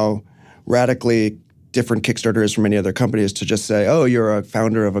how radically different Kickstarter is from any other companies, to just say, oh, you're a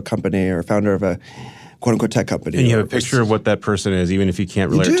founder of a company or a founder of a quote-unquote tech company. And you have a picture of what that person is, even if you can't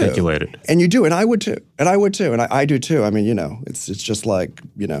really articulate it. And you do, and I would too. And I do too. It's just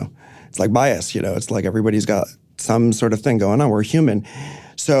it's like bias, it's like everybody's got some sort of thing going on. We're human.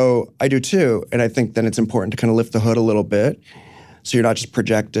 So I do too, and I think then it's important to kind of lift the hood a little bit, so you're not just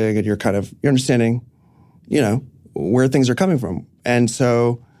projecting, and you're understanding, where things are coming from. And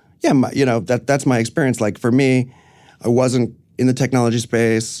so, that's my experience. For me, I wasn't in the technology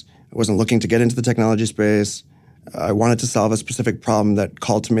space. I wasn't looking to get into the technology space. I wanted to solve a specific problem that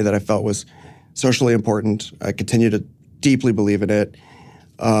called to me that I felt was socially important. I continue to deeply believe in it,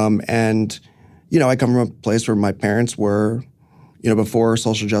 and I come from a place where my parents were. Before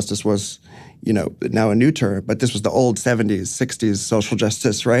social justice was, now a new term, but this was the old 70s, 60s social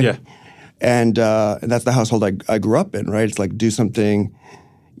justice, right? Yeah. And that's the household I grew up in, right? It's do something,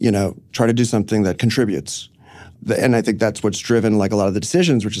 try to do something that contributes. And I think that's what's driven a lot of the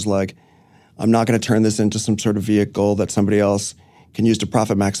decisions, which is I'm not going to turn this into some sort of vehicle that somebody else can use to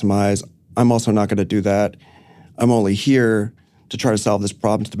profit maximize. I'm also not going to do that. I'm only here to try to solve this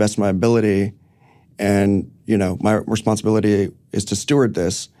problem to the best of my ability. And, my responsibility is to steward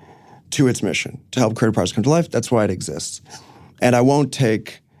this to its mission, to help creative projects come to life. That's why it exists. And I won't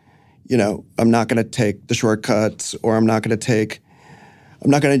take, I'm not going to take the shortcuts, or I'm not going to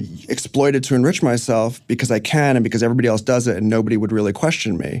exploit it to enrich myself because I can and because everybody else does it and nobody would really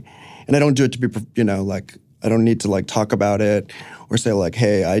question me. And I don't do it to be, I don't need to talk about it or say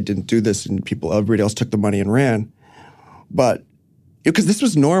hey, I didn't do this and everybody else took the money and ran. But because this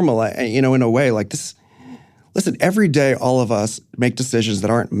was normal, in a way, this. Listen, every day, all of us make decisions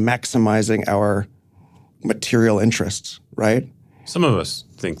that aren't maximizing our material interests, right? Some of us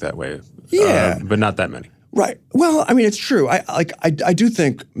think that way, but not that many. Right. Well, it's true. I do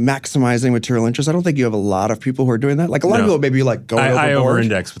think maximizing material interests. I don't think you have a lot of people who are doing that. A lot of people maybe going overboard. I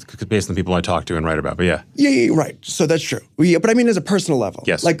over-index based on the people I talk to and write about, but yeah. Yeah, right. So that's true. Yeah, but as a personal level.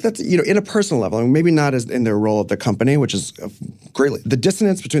 Yes. That's, in a personal level, maybe not as in their role at the company, which is greatly. The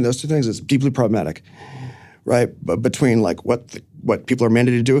dissonance between those two things is deeply problematic, right? Between what people are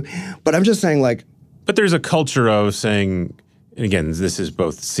mandated to do. But I'm just saying But there's a culture of saying, and again, this is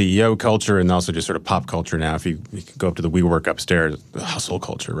both CEO culture and also just sort of pop culture now. If you can go up to the WeWork upstairs, the hustle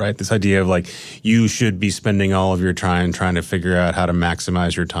culture, right? This idea of you should be spending all of your time trying to figure out how to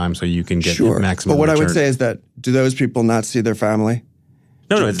maximize your time so you can get maximum But what return. I would say is that, do those people not see their family?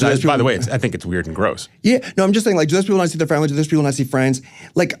 No, by the way, I think it's weird and gross. Yeah, no, I'm just saying, do those people not see their family? Do those people not see friends?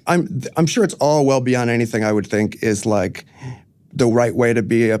 I'm sure it's all well beyond anything I would think is the right way to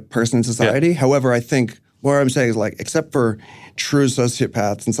be a person in society. Yeah. However, I think what I'm saying is except for true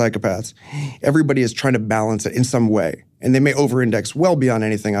sociopaths and psychopaths, everybody is trying to balance it in some way, and they may over-index well beyond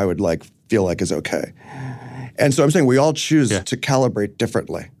anything I would feel is okay. And so I'm saying we all choose to calibrate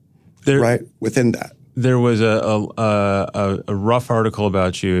differently, right? Within that. There was a rough article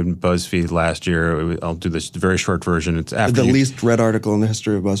about you in BuzzFeed last year. I'll do this very short version. It's after the least read article in the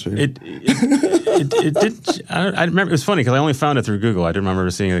history of BuzzFeed. It did. I remember. It was funny because I only found it through Google. I didn't remember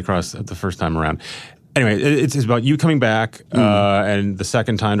seeing it across the first time around. Anyway, it's about you coming back and the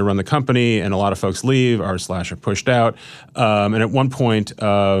second time to run the company, and a lot of folks leave or / are pushed out. And at one point,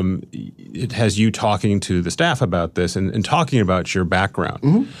 it has you talking to the staff about this and talking about your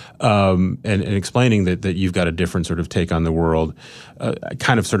background and explaining that you've got a different sort of take on the world,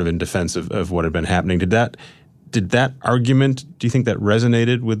 kind of sort of in defense of what had been happening. Did that argument, do you think that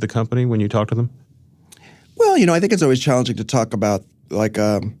resonated with the company when you talked to them? Well, I think it's always challenging to talk about like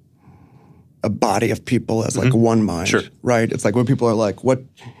a body of people as like one mind, sure. right? It's like when people are like, what,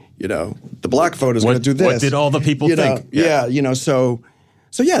 the black vote is going to do this. What did all the people think? Yeah, so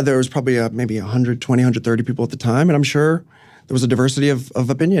yeah, there was probably maybe 120, 130 people at the time, and I'm sure there was a diversity of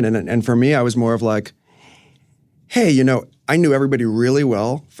opinion. And for me, I was more of like, hey, I knew everybody really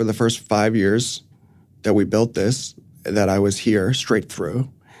well for the first 5 years that we built this, that I was here straight through.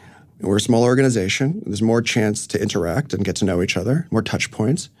 And we're a small organization. There's more chance to interact and get to know each other, more touch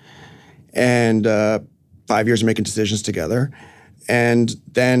points. And 5 years of making decisions together. And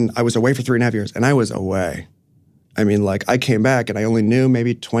then I was away for 3.5 years, and I was away. I mean, like, I came back and I only knew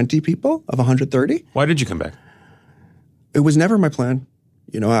maybe 20 people of 130. Why did you come back? It was never my plan.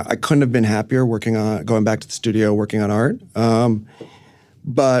 I couldn't have been happier going back to the studio, working on art.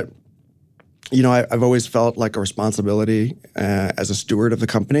 But I've always felt like a responsibility as a steward of the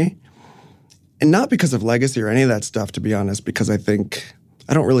company. And not because of legacy or any of that stuff, to be honest, because I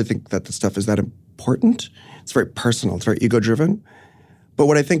don't really think that the stuff is that important. It's very personal. It's very ego-driven. But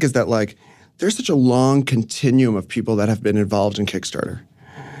what I think is that, like, there's such a long continuum of people that have been involved in Kickstarter.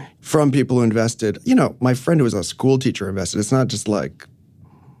 From people who invested, my friend who was a school teacher invested. It's not just like,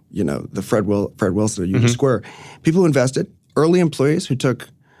 the Fred Wilson at Union Square. People who invested, early employees who took,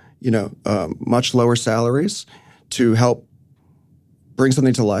 much lower salaries to help bring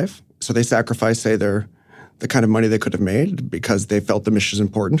something to life. So they sacrificed, say, the kind of money they could have made because they felt the mission is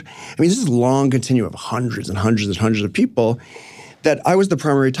important. I mean, this is a long continuum of hundreds and hundreds and hundreds of people that I was the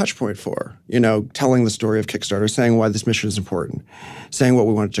primary touch point for, telling the story of Kickstarter, saying why this mission is important, saying what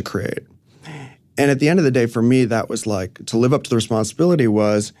we wanted to create. And at the end of the day, for me, that was like, to live up to the responsibility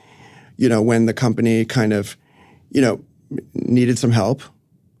was, when the company kind of, needed some help,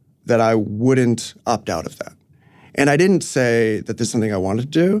 that I wouldn't opt out of that. And I didn't say that this is something I wanted to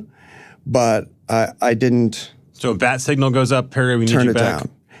do, but I didn't. So if that signal goes up, Perry, we need you back. Down.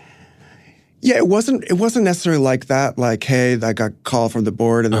 Yeah, it wasn't necessarily like that. Like, hey, I got a call from the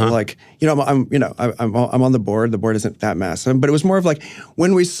board, and they're like, I'm on the board. The board isn't that massive, but it was more of like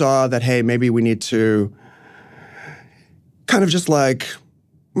when we saw that, hey, maybe we need to kind of just like.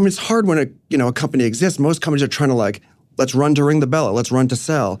 I mean, it's hard when a company exists. Most companies are trying to like, let's run to ring the bell, let's run to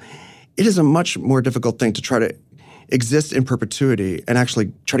sell. It is a much more difficult thing to try to exist in perpetuity and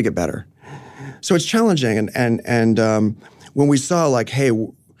actually try to get better. So it's challenging, and when we saw like, hey,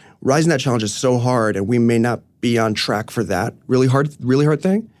 rising that challenge is so hard, and we may not be on track for that really hard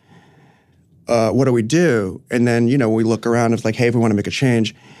thing. What do we do? And then we look around. It's like, hey, if we want to make a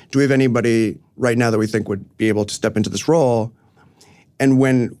change, do we have anybody right now that we think would be able to step into this role? And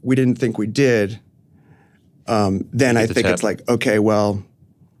when we didn't think we did, then I think it's like, okay, well,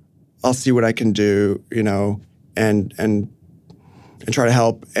 I'll see what I can do, and try to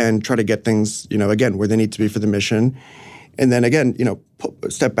help and try to get things, again, where they need to be for the mission. And then again,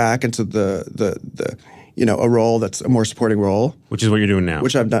 step back into the a role that's a more supporting role. Which is what you're doing now.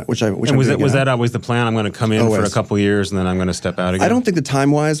 Which I've done. Was that always the plan? I'm going to come in for a couple of years and then I'm going to step out again? I don't think the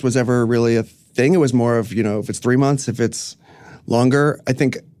time-wise was ever really a thing. It was more of, if it's 3 months, if it's longer. I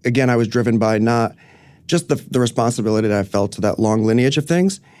think, again, I was driven by not just the responsibility that I felt to that long lineage of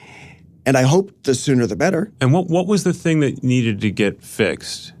things. And I hoped the sooner the better. And what was the thing that needed to get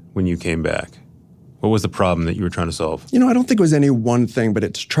fixed when you came back? What was the problem that you were trying to solve? I don't think it was any one thing, but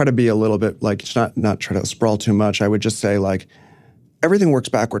it's try to be a little bit like, it's not try to sprawl too much. I would just say like, everything works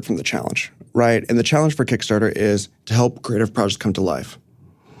backward from the challenge, right? And the challenge for Kickstarter is to help creative projects come to life.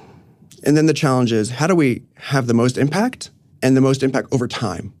 And then the challenge is, how do we have the most impact and the most impact over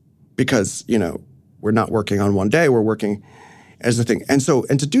time? Because, we're not working on one day, we're working as the thing. And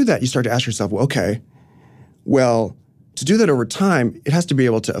to do that, you start to ask yourself, well, okay, to do that over time, it has to be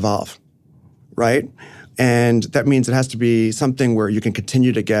able to evolve, right? And that means it has to be something where you can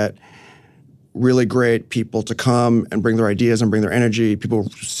continue to get really great people to come and bring their ideas and bring their energy, people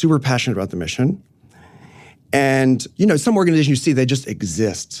super passionate about the mission. And, some organizations you see, they just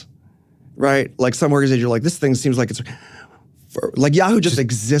exist, right? Like some organizations, you're like, this thing seems like it's, like Yahoo just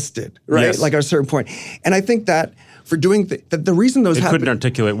existed, right? Yes. Like at a certain point. And I think that for doing the reason those happen. They couldn't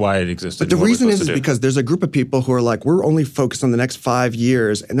articulate why it existed. But the reason is because there's a group of people who are like, we're only focused on the next 5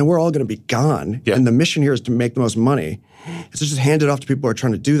 years, and then we're all going to be gone. Yeah. And the mission here is to make the most money. So just hand it off to people who are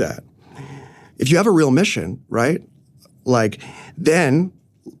trying to do that. If you have a real mission, right? Like then,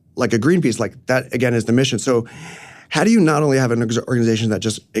 like a Greenpeace, like that again is the mission. So how do you not only have an organization that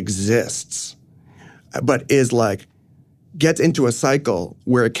just exists, but is like, gets into a cycle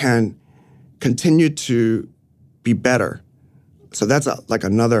where it can continue to be better? So that's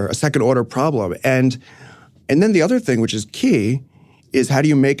a second order problem. And then the other thing, which is key, is how do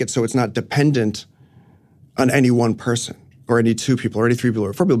you make it so it's not dependent on any one person or any two people or any three people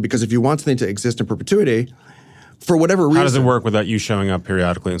or four people? Because if you want something to exist in perpetuity, for whatever reason. How does it work without you showing up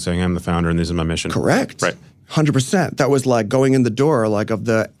periodically and saying, I'm the founder and this is my mission? Correct. Right. 100%. That was like going in the door, like of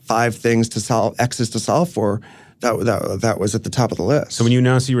the 5 things to solve, X's to solve for, that was at the top of the list. So when you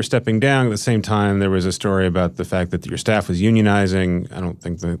announced you were stepping down, at the same time, there was a story about the fact that your staff was unionizing. I don't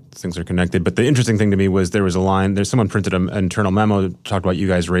think the things are connected. But the interesting thing to me was there was a line, someone printed an internal memo that talked about you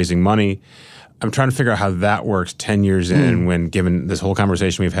guys raising money. I'm trying to figure out how that works 10 years in when, given this whole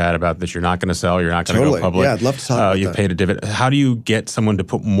conversation we've had about that you're not going to sell, you're not going to go public. Yeah, I'd love to talk about you that. paid a dividend. How do you get someone to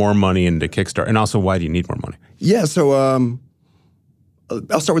put more money into Kickstarter? And also, why do you need more money? Yeah, so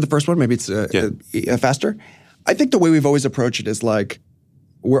I'll start with the first one. Maybe it's faster. I think the way we've always approached it is like,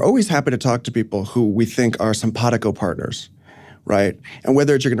 we're always happy to talk to people who we think are simpatico partners, right? And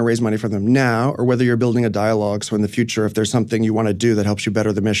whether it's you're going to raise money for them now or whether you're building a dialogue, so in the future, if there's something you want to do that helps you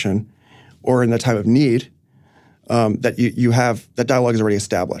better the mission, or in the time of need, that you have, that dialogue is already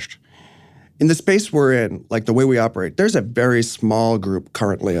established. In the space we're in, like the way we operate, there's a very small group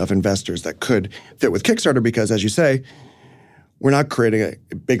currently of investors that could fit with Kickstarter because, as you say, we're not creating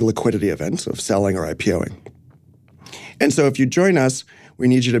a big liquidity event of selling or IPOing. And so if you join us, we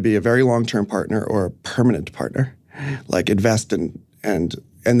need you to be a very long-term partner or a permanent partner, like invest and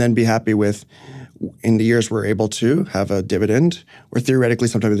then be happy with, in the years we're able to have a dividend, or theoretically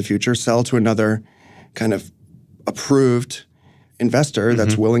sometime in the future, sell to another kind of approved investor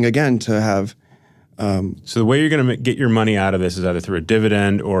that's willing again to have. So the way you're going to get your money out of this is either through a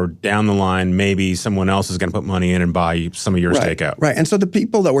dividend or down the line, maybe someone else is going to put money in and buy some of your stake out. Right. And so the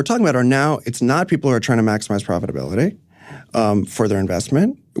people that we're talking about are now, it's not people who are trying to maximize profitability for their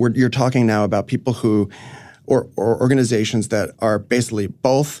investment. You're talking now about people who, or organizations that are basically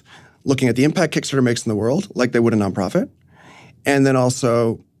both looking at the impact Kickstarter makes in the world, like they would a nonprofit, and then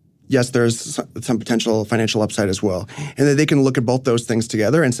also, yes, there's some potential financial upside as well. And then they can look at both those things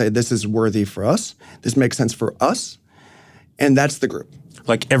together and say, this is worthy for us, this makes sense for us, and that's the group.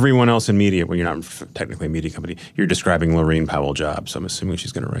 Like everyone else in media, well, you're not technically a media company, you're describing Laurene Powell Jobs, so I'm assuming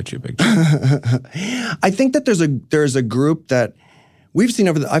she's going to write you a big check. I think that there's a group that I've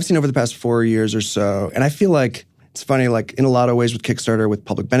seen over the past 4 years or so, and I feel like it's funny, like in a lot of ways with Kickstarter, with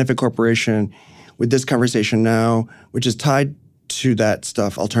Public Benefit Corporation, with this conversation now, which is tied to that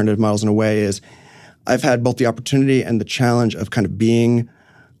stuff, alternative models in a way, is I've had both the opportunity and the challenge of kind of being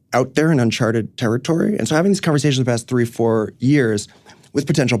out there in uncharted territory. And so having these conversations the past 3-4 years with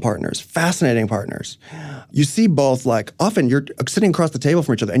potential partners, fascinating partners, you see both, like often you're sitting across the table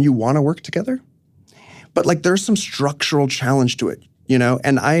from each other and you want to work together, but like there's some structural challenge to it, you know?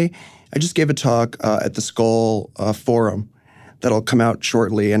 And I just gave a talk at the Skoll Forum that'll come out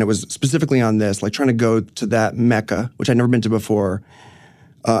shortly, and it was specifically on this, like trying to go to that mecca, which I'd never been to before,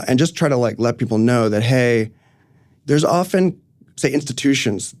 and just try to like let people know that, hey, there's often, say,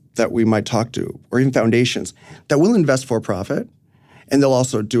 institutions that we might talk to, or even foundations, that will invest for profit, and they'll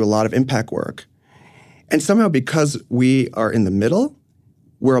also do a lot of impact work. And somehow, because we are in the middle,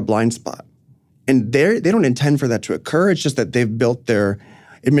 we're a blind spot. And they don't intend for that to occur. It's just that they've built their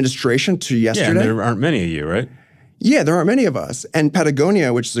administration to yesterday. Yeah, and there aren't many of you, right? Yeah, there aren't many of us. And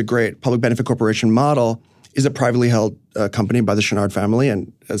Patagonia, which is a great public benefit corporation model, is a privately held company by the Chenard family.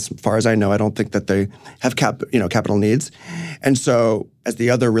 And as far as I know, I don't think that they have capital needs. And so as the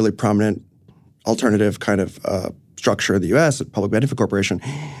other really prominent alternative kind of structure in the U.S., Public Benefit Corporation,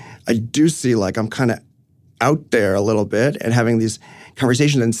 I do see like I'm kind of out there a little bit and having these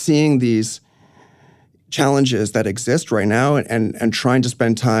conversations and seeing these challenges that exist right now and trying to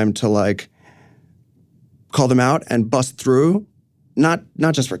spend time to like call them out and bust through, not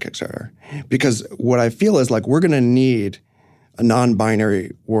just for Kickstarter, because what I feel is like we're going to need a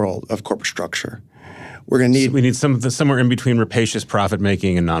non-binary world of corporate structure. We're going to need... So we need somewhere in between rapacious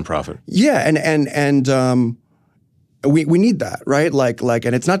profit-making and nonprofit. Yeah, and we need that, right? Like,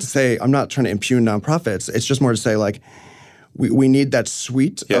 and it's not to say, I'm not trying to impugn nonprofits. It's just more to say like, we need that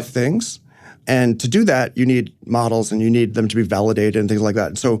suite of things. And to do that, you need models and you need them to be validated and things like that.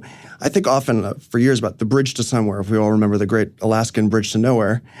 And so I think often for years about the bridge to somewhere, if we all remember the great Alaskan bridge to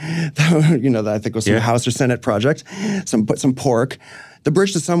nowhere, that I think was some House or Senate project, some pork, the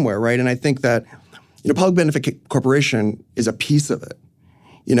bridge to somewhere, right? And I think that, Public Benefit Corporation is a piece of it.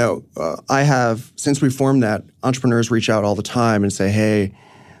 since we formed that, entrepreneurs reach out all the time and say, hey,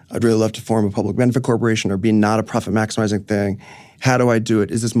 I'd really love to form a public benefit corporation or be not a profit maximizing thing. How do I do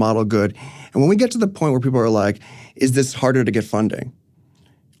it? Is this model good? And when we get to the point where people are like, is this harder to get funding?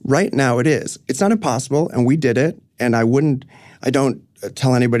 Right now it is. It's not impossible, and we did it, and I don't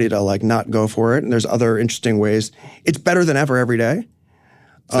tell anybody to like not go for it, and there's other interesting ways. It's better than ever every day.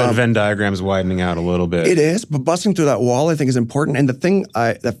 So that Venn diagram is widening out a little bit. It is, but busting through that wall I think is important. And the thing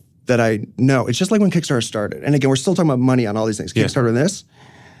that I know, it's just like when Kickstarter started. And again, we're still talking about money on all these things. Kickstarter and this,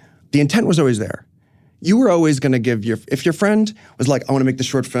 the intent was always there. You were always going to give if your friend was like, I want to make this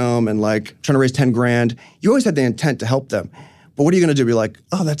short film and like trying to raise 10 grand, you always had the intent to help them. But what are you going to do? Be like,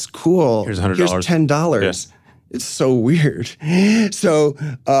 oh, that's cool. Here's $100. Here's $10. Yeah. It's so weird. So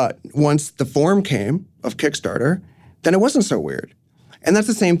once the form came of Kickstarter, then it wasn't so weird. And that's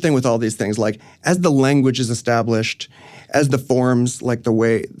the same thing with all these things. Like as the language is established, as the forms like the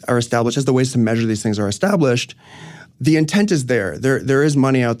way are established, as the ways to measure these things are established, the intent is there. There is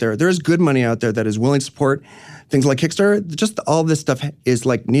money out there. There is good money out there that is willing to support things like Kickstarter. Just all this stuff is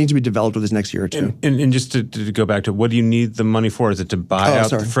like needing to be developed over this next year or two. And just to go back to, what do you need the money for? Is it to buy out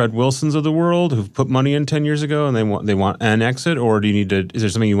the Fred Wilsons of the world who've put money in 10 years ago and they want an exit, or do you need to? Is there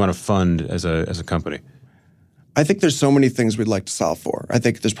something you want to fund as a company? I think there's so many things we'd like to solve for. I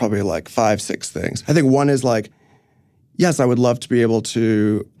think there's probably like 5, 6 things. I think one is like, yes, I would love to be able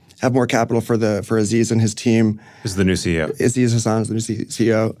to have more capital for Aziz and his team. Is the new CEO. Aziz Hassan is the new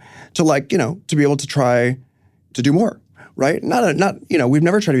CEO. To like, to be able to try to do more, right? We've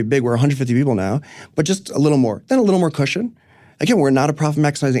never tried to be big. We're 150 people now, but just a little more. Then a little more cushion. Again, we're not a profit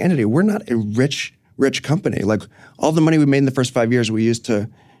maximizing entity. We're not a rich company. Like all the money we made in the first 5 years, we used to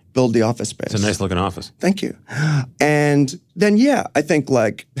build the office space. It's a nice looking office. Thank you. And then, I think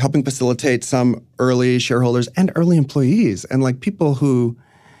like helping facilitate some early shareholders and early employees and like people who,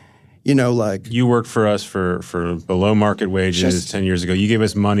 like... You worked for us for below market wages 10 years ago. You gave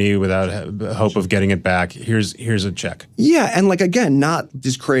us money without hope of getting it back. Here's a check. Yeah, and like, again, not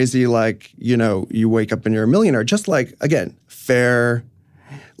this crazy like, you wake up and you're a millionaire. Just like, again, fair,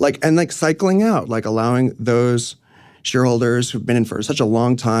 like, and like cycling out, like allowing those shareholders who've been in for such a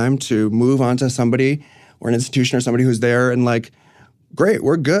long time to move on to somebody or an institution or somebody who's there and like, great,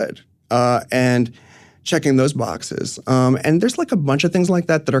 we're good. And checking those boxes. And there's like a bunch of things like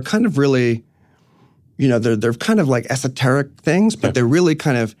that are kind of really, they're kind of like esoteric things, but they're really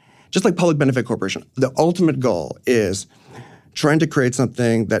kind of just like public benefit corporation. The ultimate goal is trying to create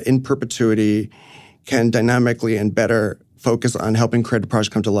something that in perpetuity can dynamically and better focus on helping creative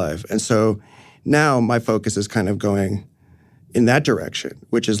projects come to life. And so now my focus is kind of going in that direction,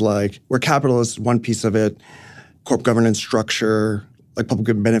 which is like where capital is one piece of it, corp governance structure, like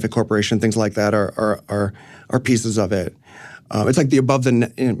public benefit corporation, things like that are pieces of it. It's like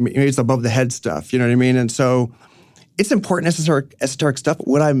maybe it's above the head stuff, you know what I mean? And so it's important esoteric stuff.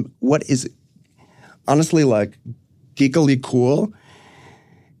 What is honestly like geekily cool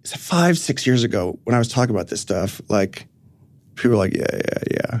is 5, 6 years ago when I was talking about this stuff, like people were like,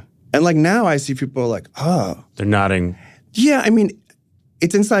 yeah. And like now I see people like, oh. They're nodding. Yeah, I mean,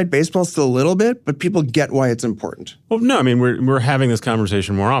 it's inside baseball still a little bit, but people get why it's important. Well, no, I mean, we're having this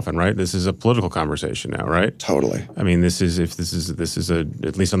conversation more often, right? This is a political conversation now, right? Totally. I mean, this is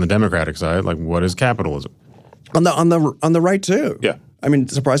at least on the Democratic side, like what is capitalism? On the right too. Yeah. I mean,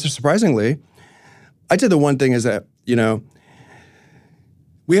 surprisingly, I'd say the one thing is that,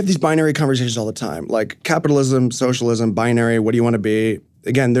 we have these binary conversations all the time, like capitalism, socialism, binary, what do you want to be?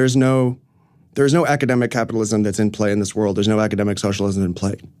 Again, there's no academic capitalism that's in play in this world. There's no academic socialism in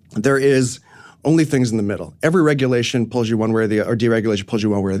play. There is only things in the middle. Every regulation pulls you one way or the other, or deregulation pulls you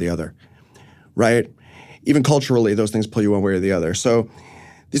one way or the other, right? Even culturally, those things pull you one way or the other. So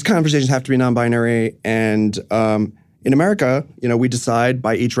these conversations have to be non-binary. And in America, we decide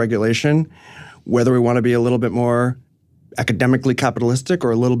by each regulation whether we want to be a little bit more academically capitalistic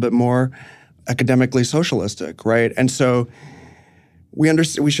or a little bit more academically socialistic, right? And so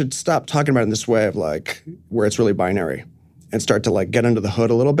we should stop talking about it in this way of like where it's really binary and start to like get under the hood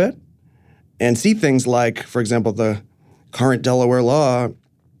a little bit and see things like, for example, the current Delaware law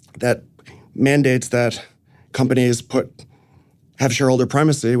that mandates that companies have shareholder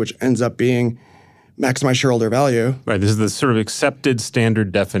primacy, which ends up being maximize shareholder value. Right. This is the sort of accepted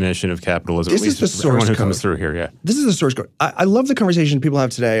standard definition of capitalism. This is the source everyone who code. Comes through here, yeah. This is the source code. I love the conversation people have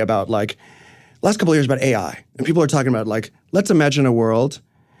today about like last couple of years about AI. And people are talking about like, let's imagine a world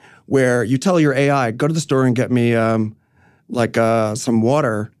where you tell your AI, go to the store and get me some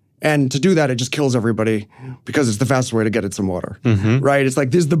water. And to do that, it just kills everybody because it's the fastest way to get it some water, right? It's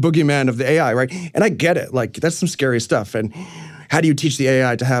like, this is the boogeyman of the AI, right? And I get it. Like, that's some scary stuff. And How do you teach the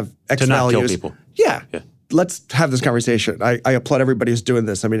AI to have X to not values? kill people. Yeah. Let's have this conversation. I applaud everybody who's doing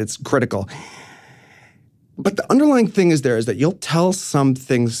this. I mean, it's critical. But the underlying thing is that you'll tell some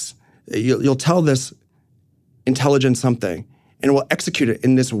things, you'll tell this intelligent something, and it will execute it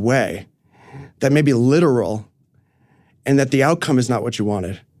in this way that may be literal and that the outcome is not what you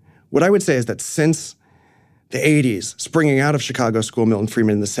wanted. What I would say is that since the 80s, springing out of Chicago School, Milton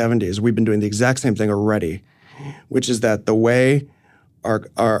Friedman in the 70s, we've been doing the exact same thing already, which is that the way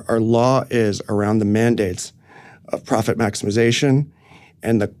our law is around the mandates of profit maximization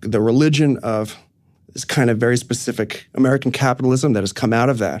and the religion of this kind of very specific American capitalism that has come out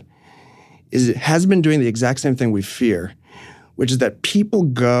of that it has been doing the exact same thing we fear, which is that people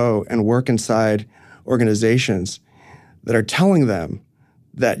go and work inside organizations that are telling them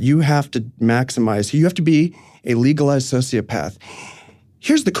that you have to maximize, you have to be a legalized sociopath.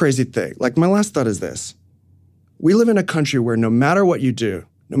 Here's the crazy thing. Like, my last thought is this. We live in a country where no matter what you do,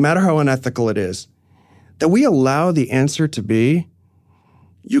 no matter how unethical it is, that we allow the answer to be,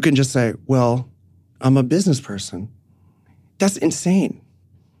 you can just say, well, I'm a business person. That's insane.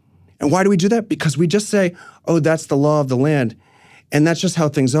 And why do we do that? Because we just say, oh, that's the law of the land. And that's just how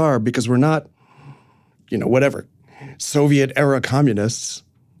things are because we're not, whatever, Soviet-era communists.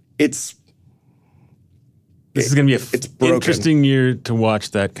 This is going to be an interesting year to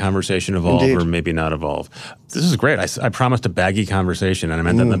watch that conversation evolve or maybe not evolve. This is great. I promised a baggy conversation, and I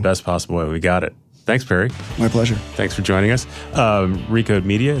meant that in the best possible way. We got it. Thanks, Perry. My pleasure. Thanks for joining us. Recode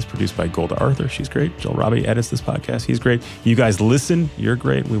Media is produced by Golda Arthur. She's great. Joel Robbie edits this podcast. He's great. You guys listen. You're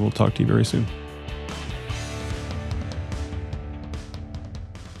great. We will talk to you very soon.